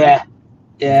 Yeah,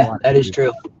 that is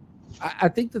true. I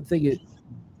think the thing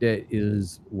that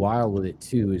is wild with it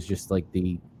too is just like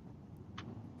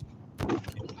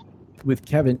with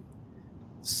Kevin,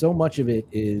 so much of it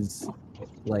is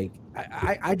like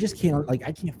I just can't I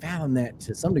can't fathom that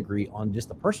to some degree on just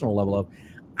the personal level of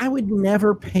I would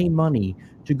never pay money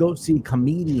to go see a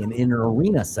comedian in an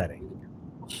arena setting.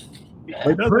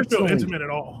 It doesn't feel intimate at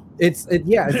all. It's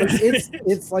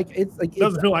like it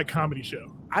doesn't feel like comedy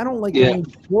show. I don't like going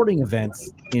to sporting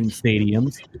events in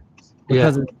stadiums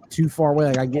because it's too far away.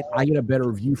 Like I get a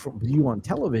better view on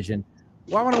television.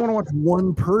 Why would I want to watch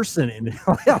one person? And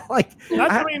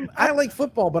I like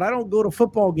football, but I don't go to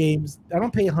football games. I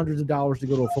don't pay hundreds of dollars to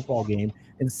go to a football game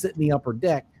and sit in the upper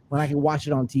deck when I can watch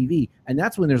it on TV. And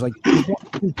that's when there's like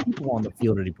two people on the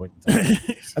field at any point in time.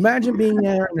 Imagine being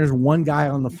there and there's one guy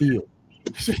on the field.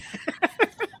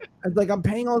 It's like I'm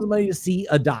paying all the money to see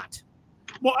a dot.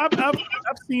 Well, I've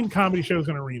seen comedy shows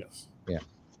in arenas. Yeah,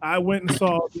 I went and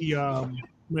saw the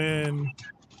when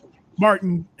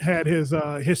Martin had his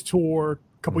tour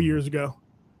a couple years ago,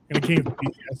 and it came to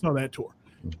DC. I saw that tour.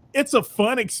 It's a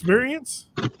fun experience,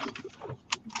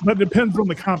 but it depends on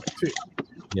the comic too.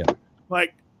 Yeah,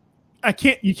 like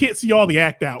you can't see all the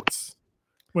act outs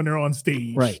when they're on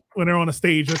stage. Right, when they're on a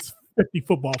stage that's 50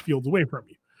 football fields away from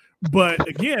you. But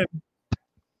again,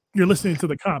 you're listening to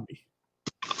the comedy.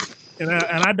 And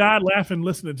I died laughing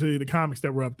listening to the comics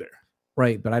that were up there.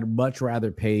 Right, but I'd much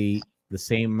rather pay the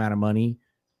same amount of money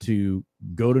to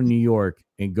go to New York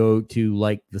and go to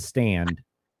like the Stand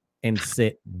and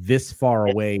sit this far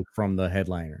away from the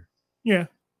headliner. Yeah.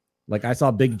 Like I saw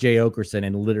Big J Okerson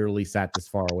and literally sat this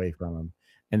far away from him,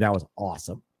 and that was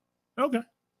awesome. Okay.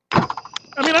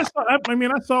 I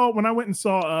saw when I went and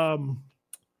saw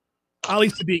Ali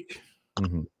Sadiq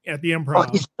at the Improv.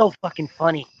 Oh, he's so fucking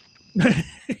funny.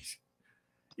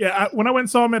 Yeah, when I went and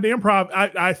saw him at the Improv,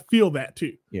 I feel that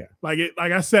too. Yeah, like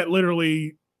I sat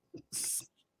literally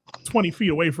 20 feet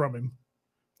away from him,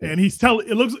 and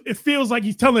it feels like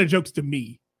he's telling the jokes to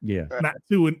me. Yeah,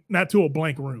 not to a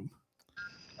blank room.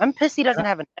 I'm pissed he doesn't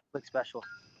have a Netflix special.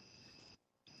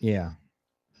 Yeah,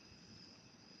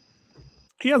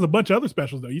 he has a bunch of other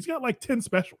specials though. He's got like 10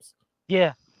 specials.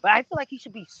 Yeah, but I feel like he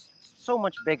should be so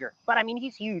much bigger. But I mean,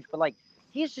 he's huge, but like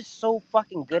he's just so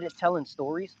fucking good at telling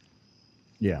stories.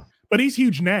 Yeah, but he's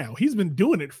huge now. He's been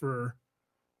doing it for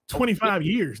 25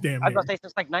 years, damn. I was about to say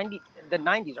since like the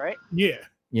 90s, right? Yeah.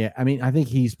 Yeah, I mean, I think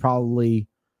he's probably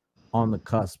on the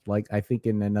cusp. Like, I think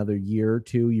in another year or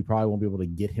two, you probably won't be able to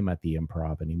get him at the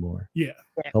Improv anymore. Yeah.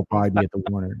 He'll probably be at the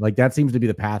Warner. Like, that seems to be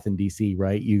the path in DC,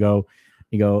 right? You go,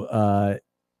 because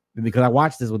I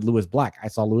watched this with Louis Black. I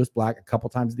saw Louis Black a couple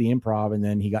times at the Improv, and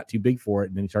then he got too big for it,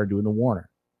 and then he started doing the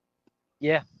Warner.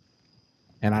 Yeah.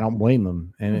 And I don't blame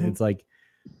him. And it's like,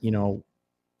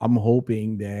 I'm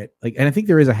hoping that and I think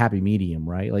there is a happy medium,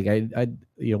 right? Like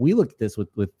we looked at this with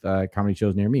comedy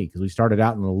shows near me because we started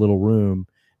out in a little room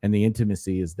and the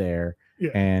intimacy is there.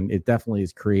 and it definitely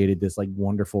has created this like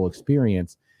wonderful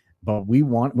experience. But we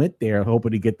went there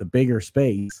hoping to get the bigger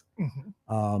space,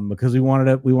 because we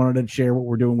wanted to share what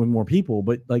we're doing with more people.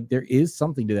 But like there is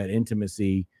something to that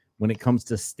intimacy when it comes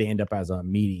to stand up as a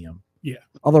medium. Yeah.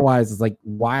 Otherwise, it's like,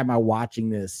 why am I watching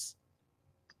this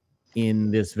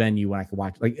in this venue when I can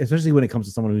watch, like, especially when it comes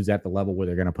to someone who's at the level where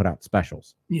they're going to put out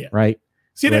specials. Yeah. Right.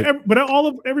 See, like, but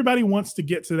everybody wants to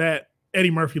get to that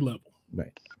Eddie Murphy level.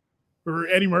 Right. Or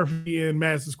Eddie Murphy in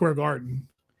Madison Square Garden.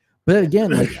 But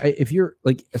again, like if you're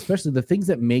like, especially the things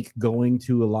that make going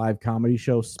to a live comedy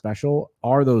show special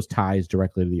are those ties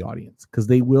directly to the audience. Cause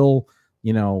they will,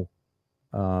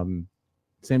 Sam,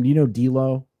 do you know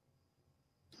D-Lo?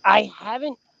 I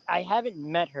haven't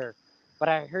met her, but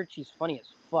I heard she's funny as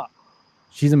fuck.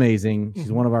 She's amazing.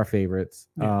 She's one of our favorites.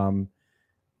 Yeah.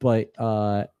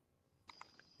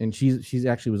 And she's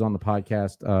actually was on the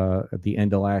podcast at the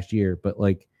end of last year. But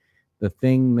like the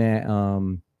thing that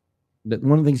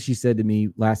one of the things she said to me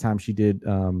last time she did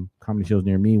comedy shows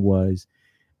near me was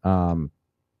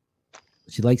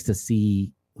she likes to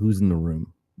see who's in the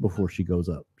room before she goes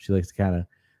up. She likes to kind of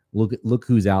look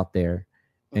who's out there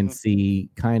and see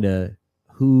kind of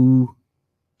who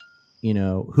in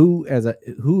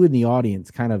the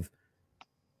audience kind of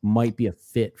might be a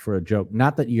fit for a joke.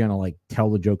 Not that you're gonna like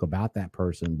tell the joke about that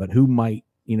person, but who might,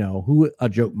 who a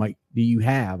joke might do you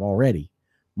have already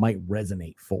might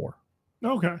resonate for.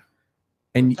 Okay.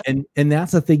 And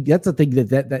that's a thing. That's a thing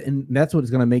that and that's what's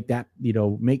gonna make that,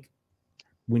 make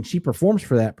when she performs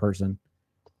for that person,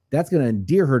 that's gonna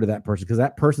endear her to that person because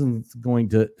that person's going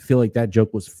to feel like that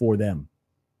joke was for them.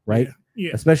 Right.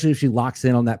 Yeah. Especially if she locks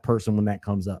in on that person when that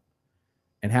comes up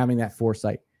and having that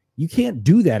foresight. You can't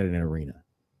do that in an arena.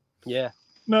 Yeah.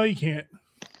 No, you can't.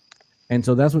 And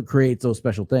so that's what creates those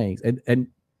special things. And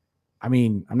I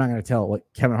mean, I'm not going to tell what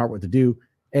Kevin Hart what to do.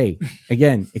 Hey,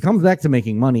 again, it comes back to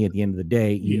making money at the end of the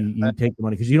day. You take the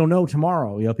money because you don't know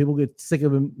tomorrow. People get sick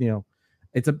of him.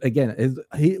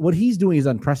 What he's doing is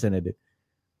unprecedented.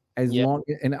 Long,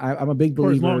 and I'm a big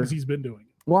believer. For as long as he's been doing it.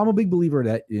 Well, I'm a big believer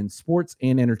that in sports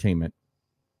and entertainment,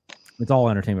 it's all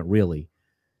entertainment, really.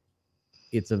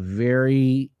 It's a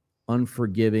very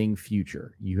unforgiving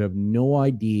future. You have no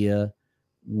idea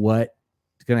what's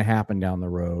going to happen down the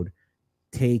road.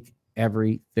 Take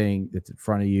everything that's in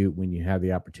front of you when you have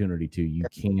the opportunity to. You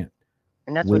can't.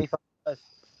 And that's what he does.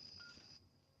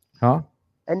 Huh?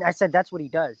 And I said that's what he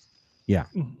does. Yeah,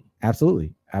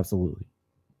 absolutely. Absolutely.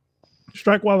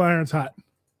 Strike while the iron's hot.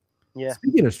 Yeah.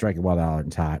 Speaking of striking while the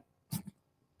iron's hot,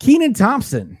 Kenan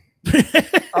Thompson.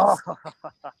 Oh.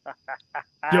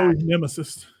 Joey's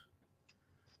nemesis.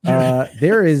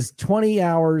 There is 20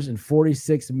 hours and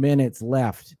 46 minutes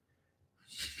left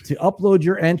to upload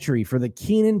your entry for the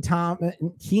Kenan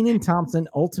Thompson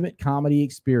Ultimate Comedy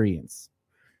Experience.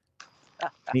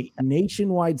 The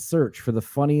nationwide search for the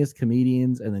funniest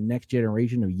comedians and the next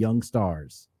generation of young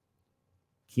stars.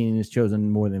 Kenan has chosen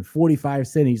more than 45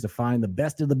 cities to find the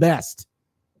best of the best.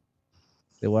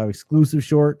 They will have exclusive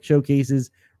short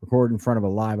showcases recorded in front of a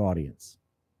live audience.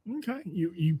 Okay,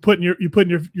 you putting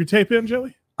your tape in,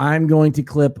 Joey? I'm going to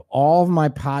clip all of my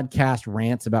podcast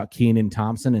rants about Kenan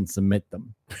Thompson and submit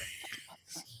them.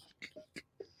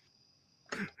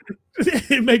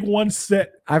 Make one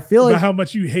set. I feel like how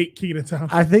much you hate Kenan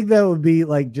Thompson. I think that would be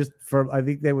like I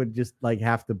think they would just like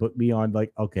have to put me on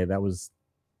like, okay, that was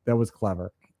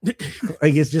clever.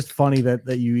 Like it's just funny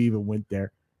that you even went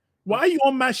there. Why are you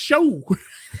on my show?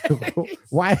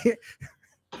 Why?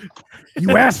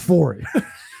 You asked for it.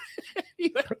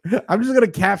 I'm just gonna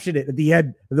caption it at the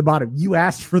end, at the bottom. You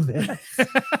asked for this.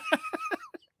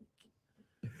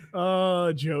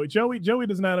 Joey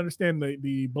does not understand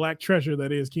the black treasure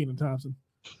that is Kenan Thompson.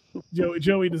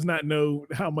 Joey does not know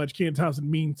how much Kenan Thompson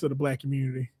means to the black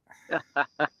community.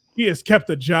 He has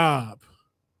kept a job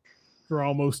for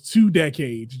almost 2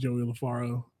 decades, Joey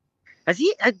LaFaro. Has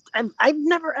he? I've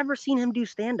never ever seen him do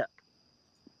stand up.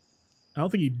 I don't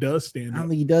think he does stand up. I don't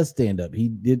think he does stand up.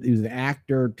 He was an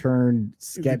actor turned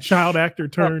sketch, child actor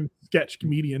turned sketch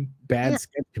comedian, sketch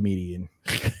comedian.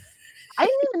 I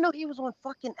didn't even know he was on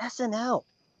fucking SNL.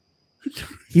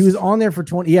 He was on there for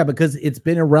 20. Yeah, because it's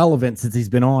been irrelevant since he's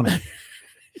been on it.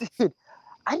 Dude,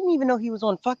 I didn't even know he was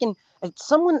on fucking.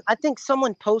 I think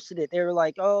someone posted it. They were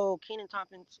like, "Oh, Kenan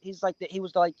Thompson, he's like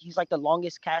the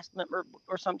longest cast member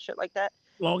or some shit like that."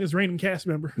 Longest reigning cast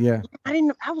member. Yeah.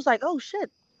 I was like, "Oh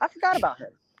shit, I forgot about him."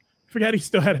 Forgot he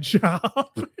still had a job.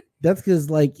 That's because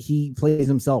like he plays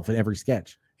himself in every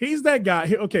sketch. He's that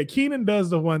guy. Okay, Kenan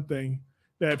does the one thing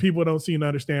that people don't seem to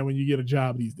understand when you get a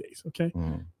job these days. Okay,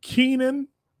 Kenan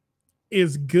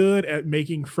is good at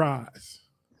making fries.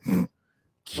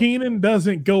 Keenan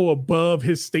doesn't go above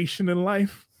his station in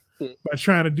life by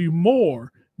trying to do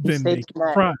more than make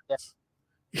fries. Yeah.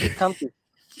 He's comfy.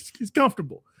 He's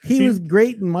comfortable. He was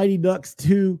great in Mighty Ducks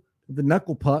 2, the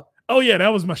knuckle puck. Oh yeah, that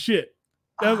was my shit.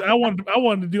 I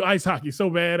wanted to do ice hockey so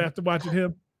bad after watching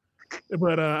him,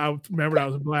 but I remembered I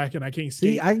was black and I can't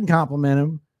skate. See, I can compliment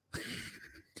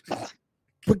him,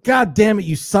 but god damn it,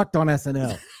 you sucked on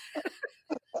SNL.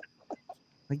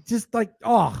 Just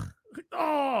oh,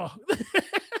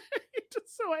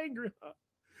 just so angry.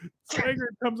 So angry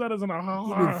it comes out as an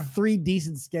he did 3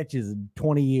 decent sketches in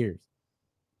 20 years.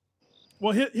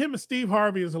 Well, him and Steve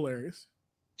Harvey is hilarious.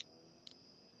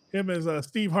 Him as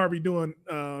Steve Harvey doing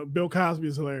Bill Cosby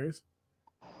is hilarious.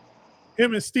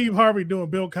 Him and Steve Harvey doing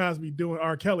Bill Cosby doing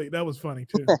R. Kelly, that was funny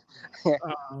too.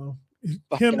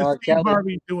 Him and Steve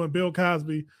Harvey doing Bill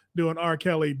Cosby doing R.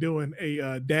 Kelly doing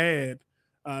a dad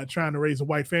trying to raise a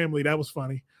white family, that was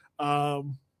funny.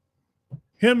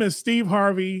 Him and Steve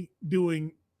Harvey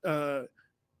doing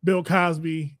Bill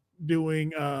Cosby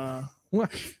doing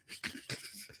what?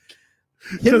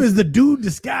 Him as the dude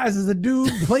disguised as a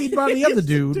dude played by the other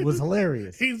dude was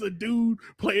hilarious. He's a dude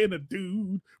playing a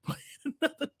dude playing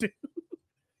another dude.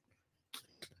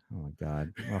 Oh my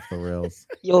god, off the rails.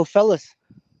 Yo, fellas.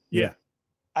 Yeah.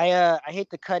 I hate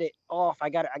to cut it off. I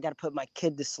gotta put my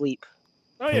kid to sleep.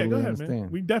 Oh yeah, Totally go ahead, understand.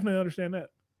 man. We definitely understand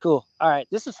that. Cool. All right.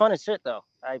 This is fun as shit though.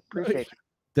 I appreciate it.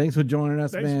 Thanks for joining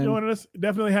us, Thanks man. for joining us.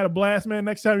 Definitely had a blast, man.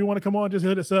 Next time you want to come on, just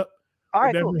hit us up. All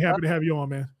right, definitely cool. happy to have you on,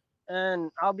 man.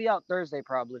 And I'll be out Thursday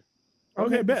probably.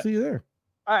 Okay, bet. See you there.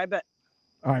 All right, bet.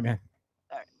 All right, man.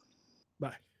 All right.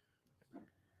 Bye.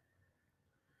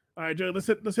 All right, Joe, let's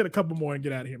hit a couple more and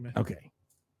get out of here, man. Okay.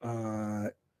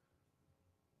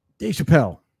 Dave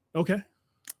Chappelle. Okay.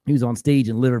 He was on stage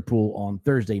in Liverpool on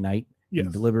Thursday night. Yes.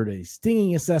 And delivered a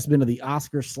stinging assessment of the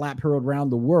Oscar slap hurled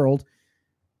around the world.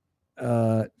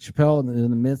 Chappelle, in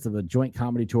the midst of a joint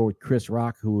comedy tour with Chris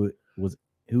Rock, who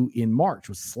in March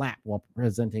was slapped while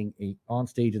presenting on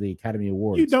stage of the Academy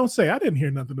Awards. You don't say. I didn't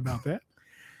hear nothing about that.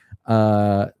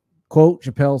 Quote,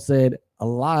 Chappelle said, "A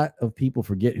lot of people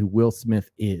forget who Will Smith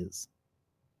is."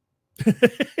 He's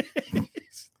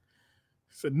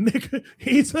a nigga.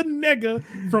 He's a nigga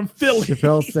from Philly.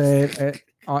 Chappelle said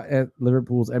at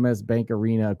Liverpool's MS Bank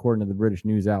Arena, according to the British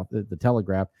news outlet, The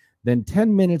Telegraph. Then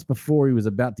 10 minutes before he was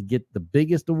about to get the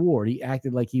biggest award, he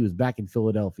acted like he was back in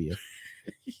Philadelphia.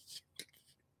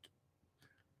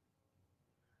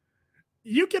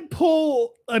 You can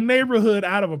pull a neighborhood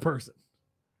out of a person.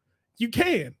 You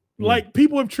can. Yeah. Like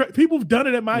people have done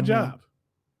it at my job.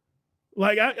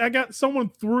 Like I got someone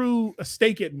threw a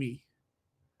steak at me,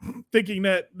 thinking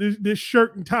that this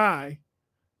shirt and tie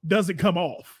doesn't come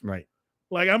off. Right.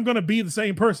 Like I'm gonna be the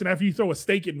same person after you throw a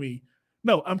steak at me.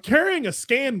 No, I'm carrying a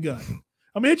scan gun.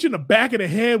 I'm hitting you in the back of the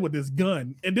head with this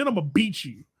gun, and then I'm gonna beat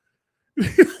you.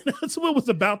 That's what was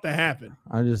about to happen.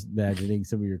 I'm just imagining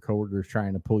some of your coworkers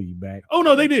trying to pull you back. Oh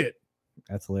no, they did.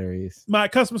 That's hilarious. My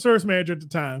customer service manager at the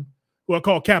time, who I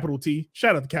called Capital T,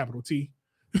 shout out to Capital T.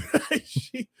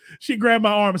 she grabbed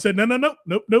my arm and said,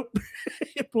 nope.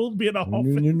 It pulled me in the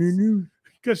office.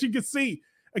 Because she could see.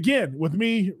 Again, with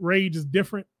me, rage is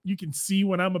different. You can see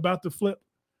when I'm about to flip.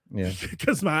 Yeah.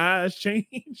 Because my eyes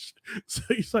changed. So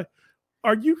he's like,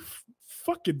 are you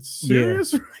fucking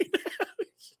serious right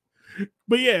now?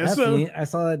 But yeah, I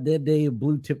saw that dead day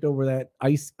Blue tipped over that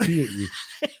ice key at you.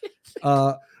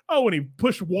 Oh, when he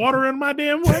pushed water in my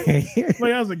damn way?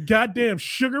 Like I was a goddamn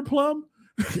sugar plum?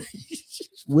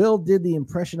 Will did the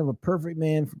impression of a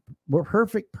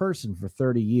perfect person for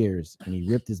 30 years, and he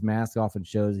ripped his mask off and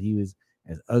shows he was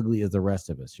as ugly as the rest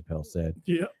of us, Chappelle said.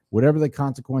 Yeah. Whatever the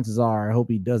consequences are, I hope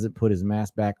he doesn't put his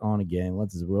mask back on again and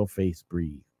lets his real face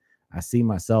breathe. I see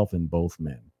myself in both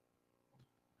men.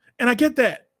 And I get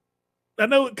that. I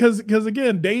know because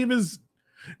again, Dave's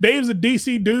a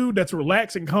DC dude that's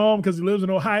relaxed and calm because he lives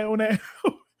in Ohio now.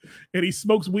 And he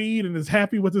smokes weed and is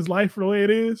happy with his life for the way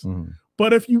it is. Mm-hmm.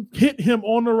 But if you hit him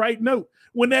on the right note,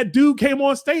 when that dude came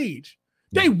on stage,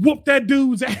 they whooped that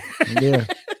dude's ass. Yeah.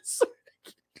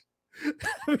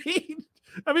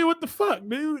 I mean, what the fuck,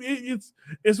 dude?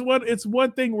 It's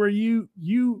one thing where you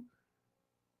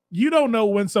don't know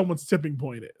when someone's tipping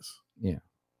point is. Yeah.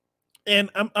 And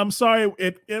I'm sorry.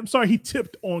 I'm sorry he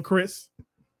tipped on Chris.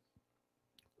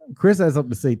 Chris has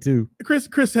something to say too.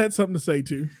 Chris had something to say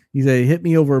too. He said, "Hit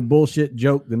me over a bullshit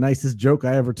joke, the nicest joke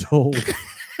I ever told."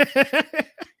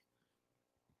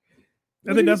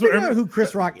 I think that's what who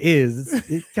Chris Rock is.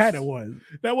 It kind of was.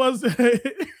 That was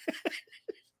the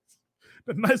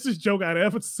nicest joke I'd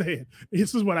ever said.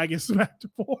 This is what I get smacked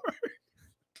for.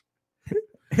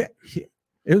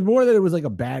 It was more that it was like a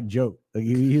bad joke. Like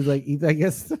he's like, I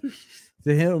guess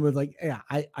to him, it's like, yeah,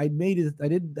 I made it. I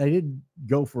did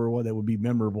go for one that would be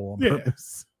memorable on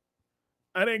purpose.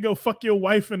 I didn't go fuck your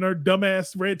wife and her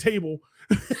dumbass red table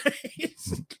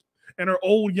and her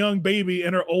old young baby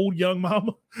and her old young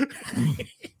mama.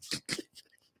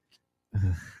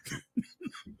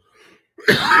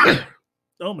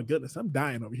 Oh my goodness, I'm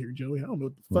dying over here, Joey. I don't know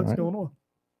what the fuck's going on.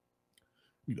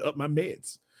 You up my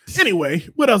meds. Anyway,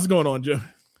 what else is going on, Joe?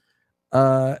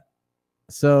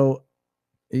 So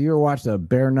you ever watched a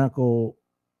bare knuckle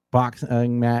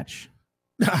boxing match?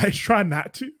 I try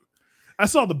not to. I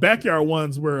saw the backyard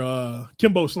ones where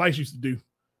Kimbo Slice used to do.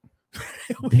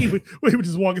 we would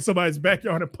just walk in somebody's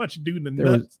backyard and punch a dude in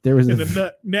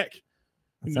the neck.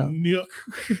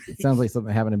 It sounds like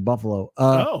something happened in Buffalo.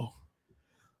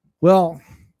 Well,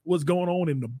 what's going on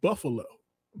in the Buffalo?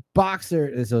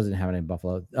 Boxer, this wasn't happening in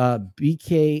Buffalo.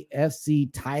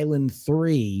 BKFC Thailand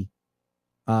 3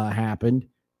 happened,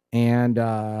 and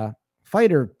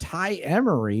fighter Ty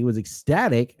Emery was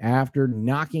ecstatic after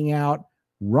knocking out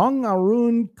Rung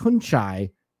Arun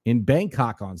Kunchai in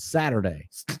Bangkok on Saturday.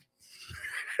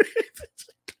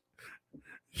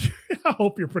 I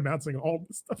hope you're pronouncing all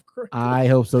this stuff correctly. I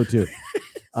hope so too.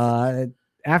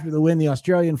 After the win, the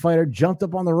Australian fighter jumped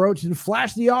up on the ropes and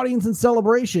flashed the audience in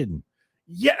celebration.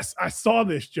 Yes, I saw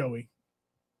this, Joey.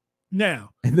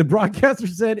 Now, and the broadcaster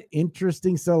said,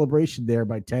 "Interesting celebration there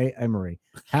by Tay Emery.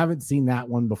 Haven't seen that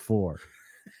one before."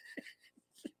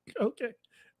 Okay.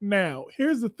 Now,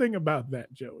 here's the thing about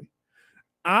that, Joey.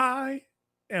 I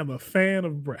am a fan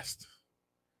of breast.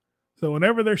 So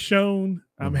whenever they're shown,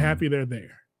 I'm happy they're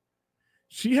there.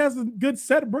 She has a good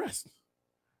set of breasts.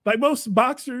 Like most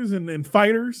boxers and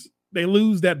fighters, they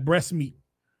lose that breast meat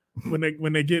when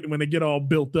they get all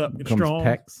built up and strong.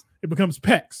 Pecs. It becomes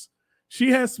pecs.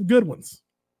 She has some good ones.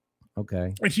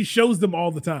 Okay. And she shows them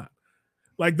all the time.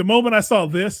 Like the moment I saw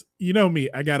this, you know me,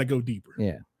 I gotta go deeper.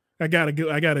 Yeah. I gotta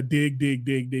dig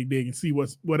and see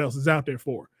what else is out there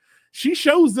for her. She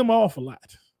shows them off a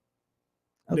lot.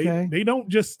 Okay. They don't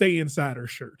just stay inside her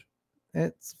shirt.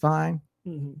 It's fine.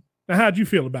 Mm-hmm. Now, how'd you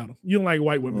feel about them? You don't like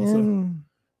white women, so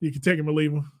you can take them or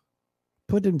leave them.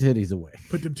 Put them titties away.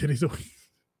 Put them titties away.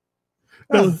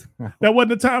 That wasn't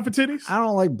the time for titties? I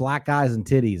don't like black eyes and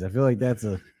titties. I feel like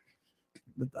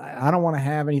I don't want to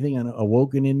have anything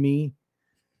awoken in me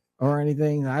or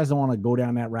anything. I just don't want to go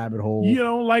down that rabbit hole. You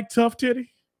don't like tough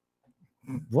titty?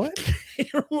 What?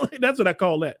 That's what I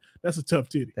call that. That's a tough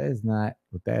titty. That is not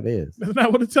what that is. That's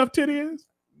not what a tough titty is?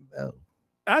 No.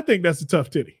 I think that's a tough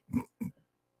titty.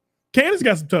 Candace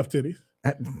got some tough titties.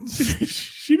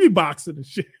 She be boxing and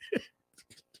shit.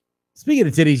 Speaking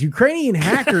of titties, Ukrainian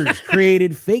hackers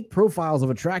created fake profiles of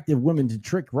attractive women to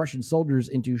trick Russian soldiers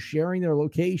into sharing their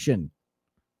location.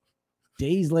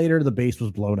 Days later, the base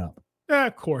was blown up.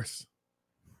 Of course.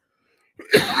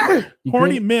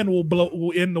 Horny men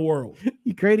will end the world.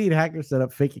 Ukrainian hackers set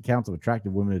up fake accounts of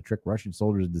attractive women to trick Russian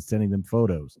soldiers into sending them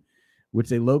photos, which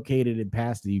they located and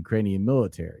passed to the Ukrainian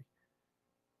military.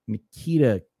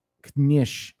 Nikita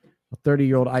Knish, a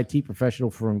 30-year-old IT professional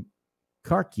from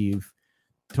Kharkiv,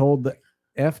 told the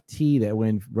FT that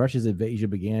when Russia's invasion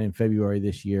began in February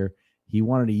this year, he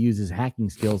wanted to use his hacking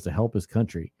skills to help his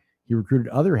country. He recruited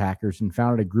other hackers and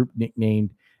founded a group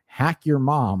nicknamed Hack Your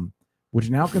Mom, which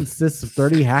now consists of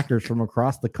 30 hackers from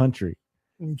across the country.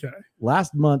 Okay.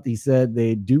 Last month, he said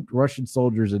they duped Russian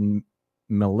soldiers in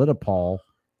Melitopol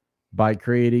by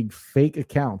creating fake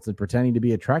accounts and pretending to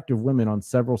be attractive women on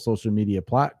several social media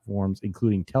platforms,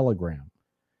 including Telegram.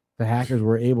 The hackers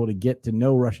were able to get to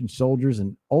know Russian soldiers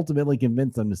and ultimately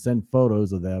convince them to send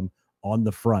photos of them on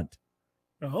the front.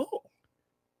 Oh.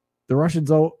 The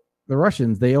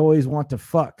Russians, they always want to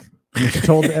fuck. And she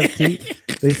told the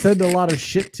FT, they send a lot of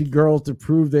shit to girls to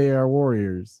prove they are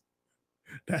warriors.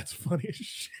 That's funny as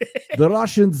shit. The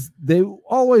Russians, they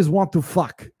always want to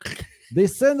fuck. They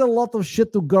send a lot of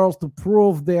shit to girls to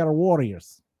prove they are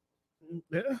warriors.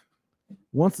 Yeah.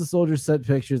 Once the soldiers sent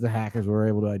pictures, the hackers were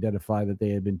able to identify that they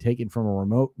had been taken from a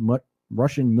remote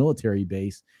Russian military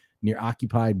base near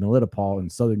occupied Melitopol in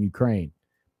southern Ukraine.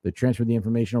 They transferred the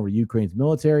information over to Ukraine's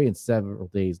military, and several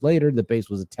days later, the base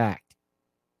was attacked.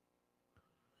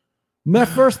 My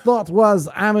first thought was,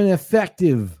 I'm an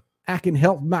effective. I can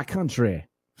help my country.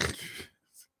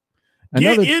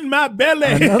 Get in my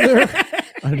belly.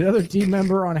 Another team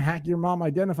member on Hack Your Mom,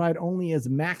 identified only as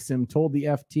Maxim, told the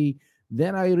FT,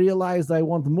 then I realized I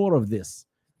want more of this.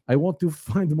 I want to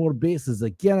find more bases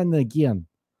again and again.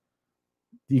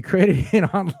 The Ukrainian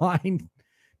online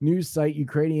news site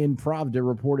Ukrainian Pravda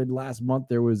reported last month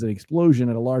there was an explosion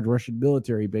at a large Russian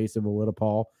military base in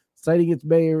Melitopol, citing its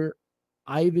mayor,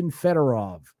 Ivan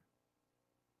Fedorov.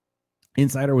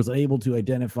 Insider was able to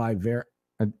identify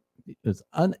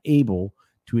unable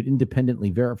to independently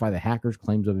verify the hacker's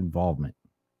claims of involvement.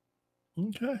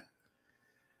 Okay.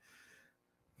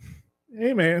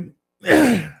 Hey, man.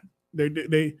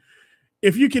 they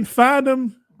if you can find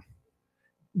them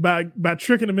by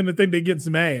tricking them into think they get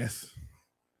some ass,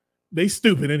 they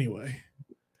stupid anyway.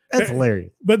 That's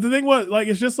hilarious. But the thing was, like,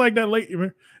 it's just like that late.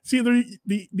 See,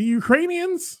 the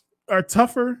Ukrainians are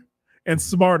tougher and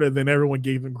smarter than everyone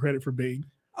gave them credit for being.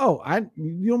 Oh,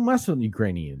 you don't mess with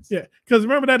Ukrainians. Yeah, because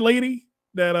remember that lady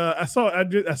that I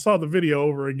saw the video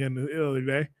over again the other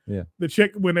day. Yeah, the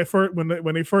chick when they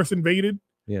first invaded.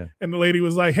 Yeah, and the lady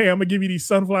was like, "Hey, I'm gonna give you these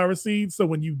sunflower seeds, so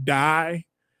when you die,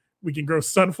 we can grow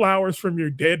sunflowers from your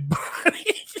dead body."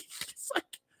 It's like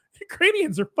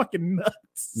Ukrainians are fucking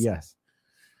nuts. Yes.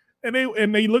 And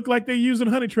they look like they're using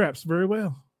honey traps very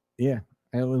well. Yeah,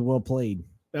 that was well played.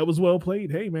 That was well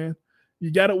played. Hey, man,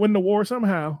 you got to win the war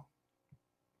somehow.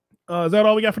 Is that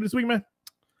all we got for this week, man?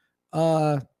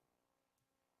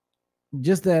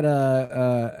 Just that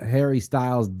Harry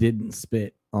Styles didn't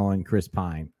spit on Chris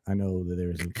Pine. I know that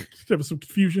there was some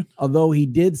confusion. Although he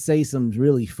did say some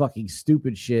really fucking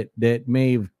stupid shit that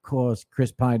may have caused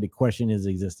Chris Pine to question his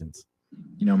existence.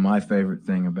 You know, my favorite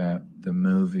thing about the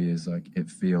movie is like it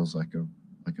feels like a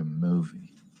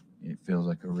movie. It feels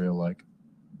like a real, like,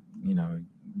 you know,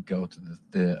 go to the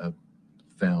theater,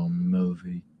 film,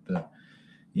 movie.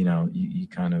 You know, you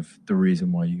kind of the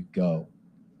reason why you go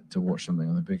to watch something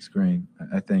on the big screen.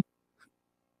 I think.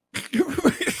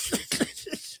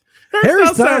 Harry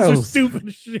Styles are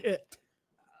stupid shit.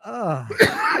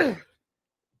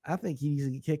 I think he needs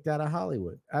to get kicked out of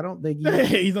Hollywood. I don't think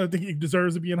you don't think he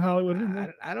deserves to be in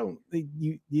Hollywood. I don't think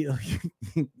you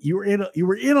were in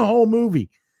a whole movie.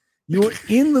 You were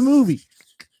in the movie,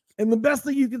 and the best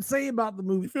thing you can say about the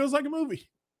movie, it feels like a movie.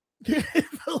 It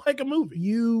felt like a movie.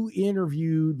 You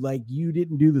interviewed like you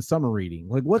didn't do the summer reading.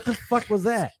 Like, what the fuck was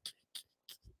that?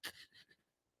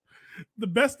 The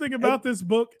best thing about this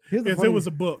book is it was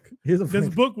a book. This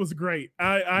book was great.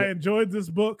 I enjoyed this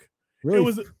book.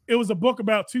 Really, it was a book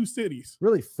about two cities.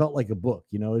 Really felt like a book.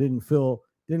 You know, it didn't feel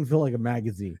like a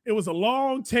magazine. It was a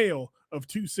long tale of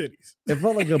two cities. It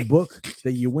felt like a book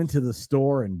that you went to the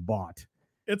store and bought.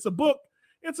 It's a book.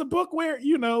 It's a book where,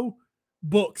 you know,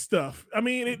 book stuff. I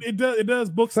mean, it does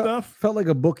book stuff. Felt like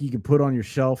a book you could put on your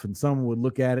shelf and someone would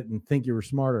look at it and think you were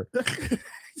smarter.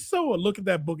 Someone look at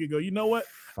that book and go, you know what?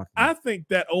 I think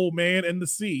that Old Man and the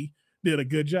Sea did a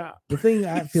good job. The thing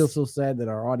I feel so sad that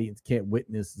our audience can't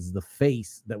witness is the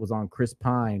face that was on Chris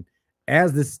Pine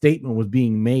as this statement was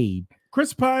being made.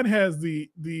 Chris Pine has the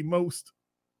most,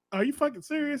 are you fucking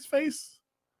serious face?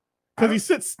 Because he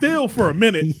sits still for a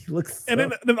minute. He looks and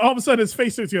then all of a sudden his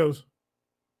face just goes,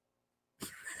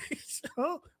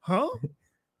 huh?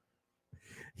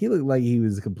 He looked like he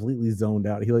was completely zoned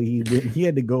out. He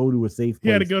had to go to a safe place.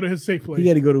 He had to go to his safe place. He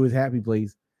had to go to his happy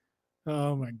place.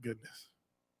 Oh my goodness.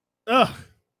 Ugh.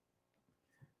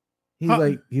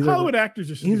 Hollywood actors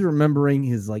are stupid. He's remembering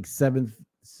his like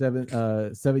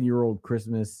 7-year-old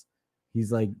Christmas.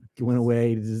 He's like went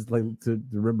away to just like to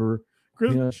remember.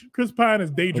 Chris Pine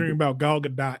is daydreaming about Gal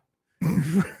Gadot.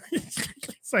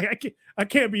 It's like I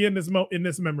can't be in this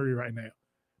memory right now.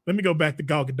 Let me go back to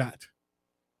Gal Gadot.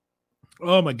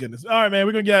 Oh my goodness! All right, man,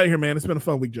 we're gonna get out of here, man. It's been a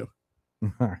fun week, Joe.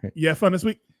 All right, you had fun this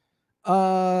week?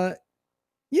 Yeah,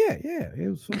 it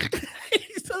was fun.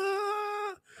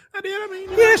 I did. I mean,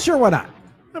 yeah, sure, why not?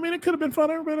 I mean, it could have been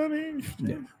funner, but I mean,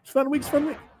 yeah. Fun week.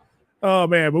 Oh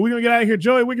man, but we're gonna get out of here,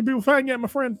 Joey. Where can people find you, my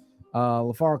friend?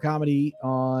 LaFaro Comedy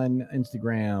on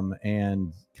Instagram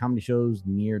and comedy shows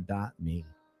near.me.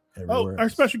 Oh, our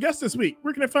special guest this week.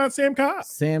 Where can I find Sam Cobb?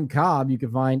 Sam Cobb, you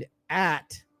can find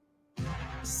at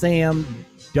Sam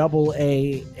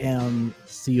AAMCOBD.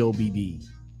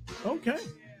 Okay.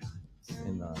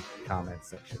 In the comments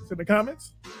section. In the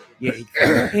comments? Yeah.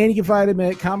 And you can find him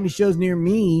at comedy shows near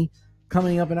me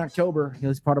coming up in October.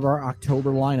 He's part of our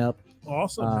October lineup.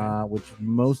 Awesome.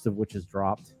 Most of which is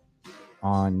dropped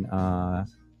on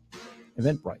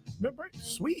Eventbrite.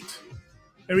 Sweet.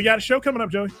 And we got a show coming up,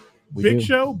 Joey.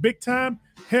 Show, big time,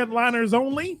 headliners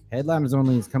only. Headliners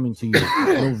only is coming to you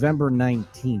November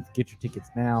 19th. Get your tickets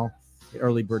now. The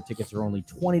early bird tickets are only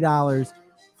 $20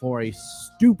 for a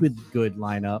stupid good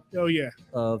lineup. Oh yeah,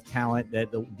 of talent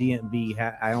that the DMV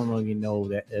I don't even know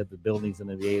that if the building's going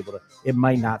to be able to. It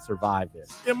might not survive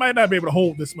this. It might not be able to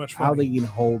hold this much. How they can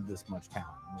hold this much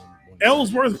talent?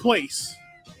 Ellsworth Place,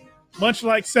 much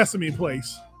like Sesame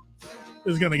Place,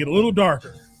 is going to get a little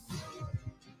darker.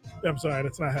 I'm sorry,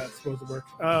 that's not how it's supposed to work.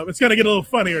 It's going to get a little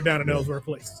funnier down in Ellsworth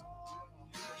Place.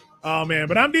 Oh, man.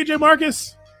 But I'm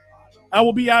DJMarcus. I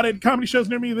will be out at comedy shows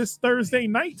near me this Thursday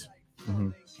night. Mm-hmm.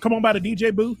 Come on by the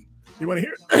DJ booth. You want to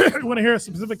hear? You want to hear a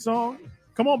specific song?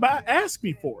 Come on by. Ask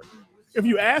me for it. If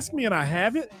you ask me and I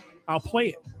have it, I'll play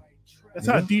it. That's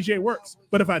how a DJ works.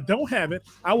 But if I don't have it,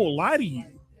 I will lie to you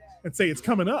and say it's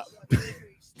coming up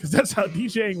because that's how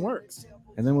DJing works.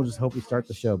 And then we'll just hope we start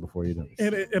the show before you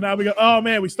do. And I'll be go, oh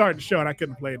man, we started the show and I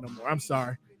couldn't play it no more. I'm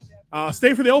sorry.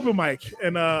 Stay for the open mic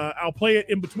and I'll play it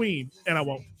in between and I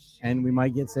won't. And we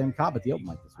might get Sam Cobb at the open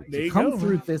mic this week. There you come go,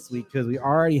 through man. this week because we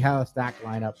already have a stacked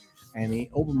lineup and the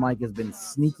open mic has been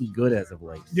sneaky good as of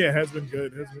late. Yeah, it has been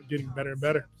good. It has been getting better and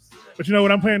better. But you know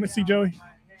what I'm planning to see, Joey?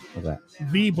 What's that?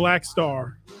 The Black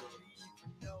Star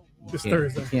this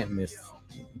Thursday.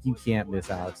 You can't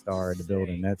miss Alex Starr in the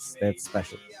building. That's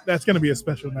special. That's going to be a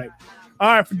special night.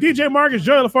 All right, for DJMarcus,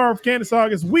 Joey LaFaro, for Candace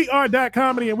August, we are Dot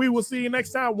Comedy, and we will see you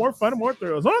next time. More fun and more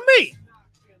thrills on the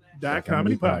Dot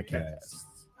Comedy Podcast.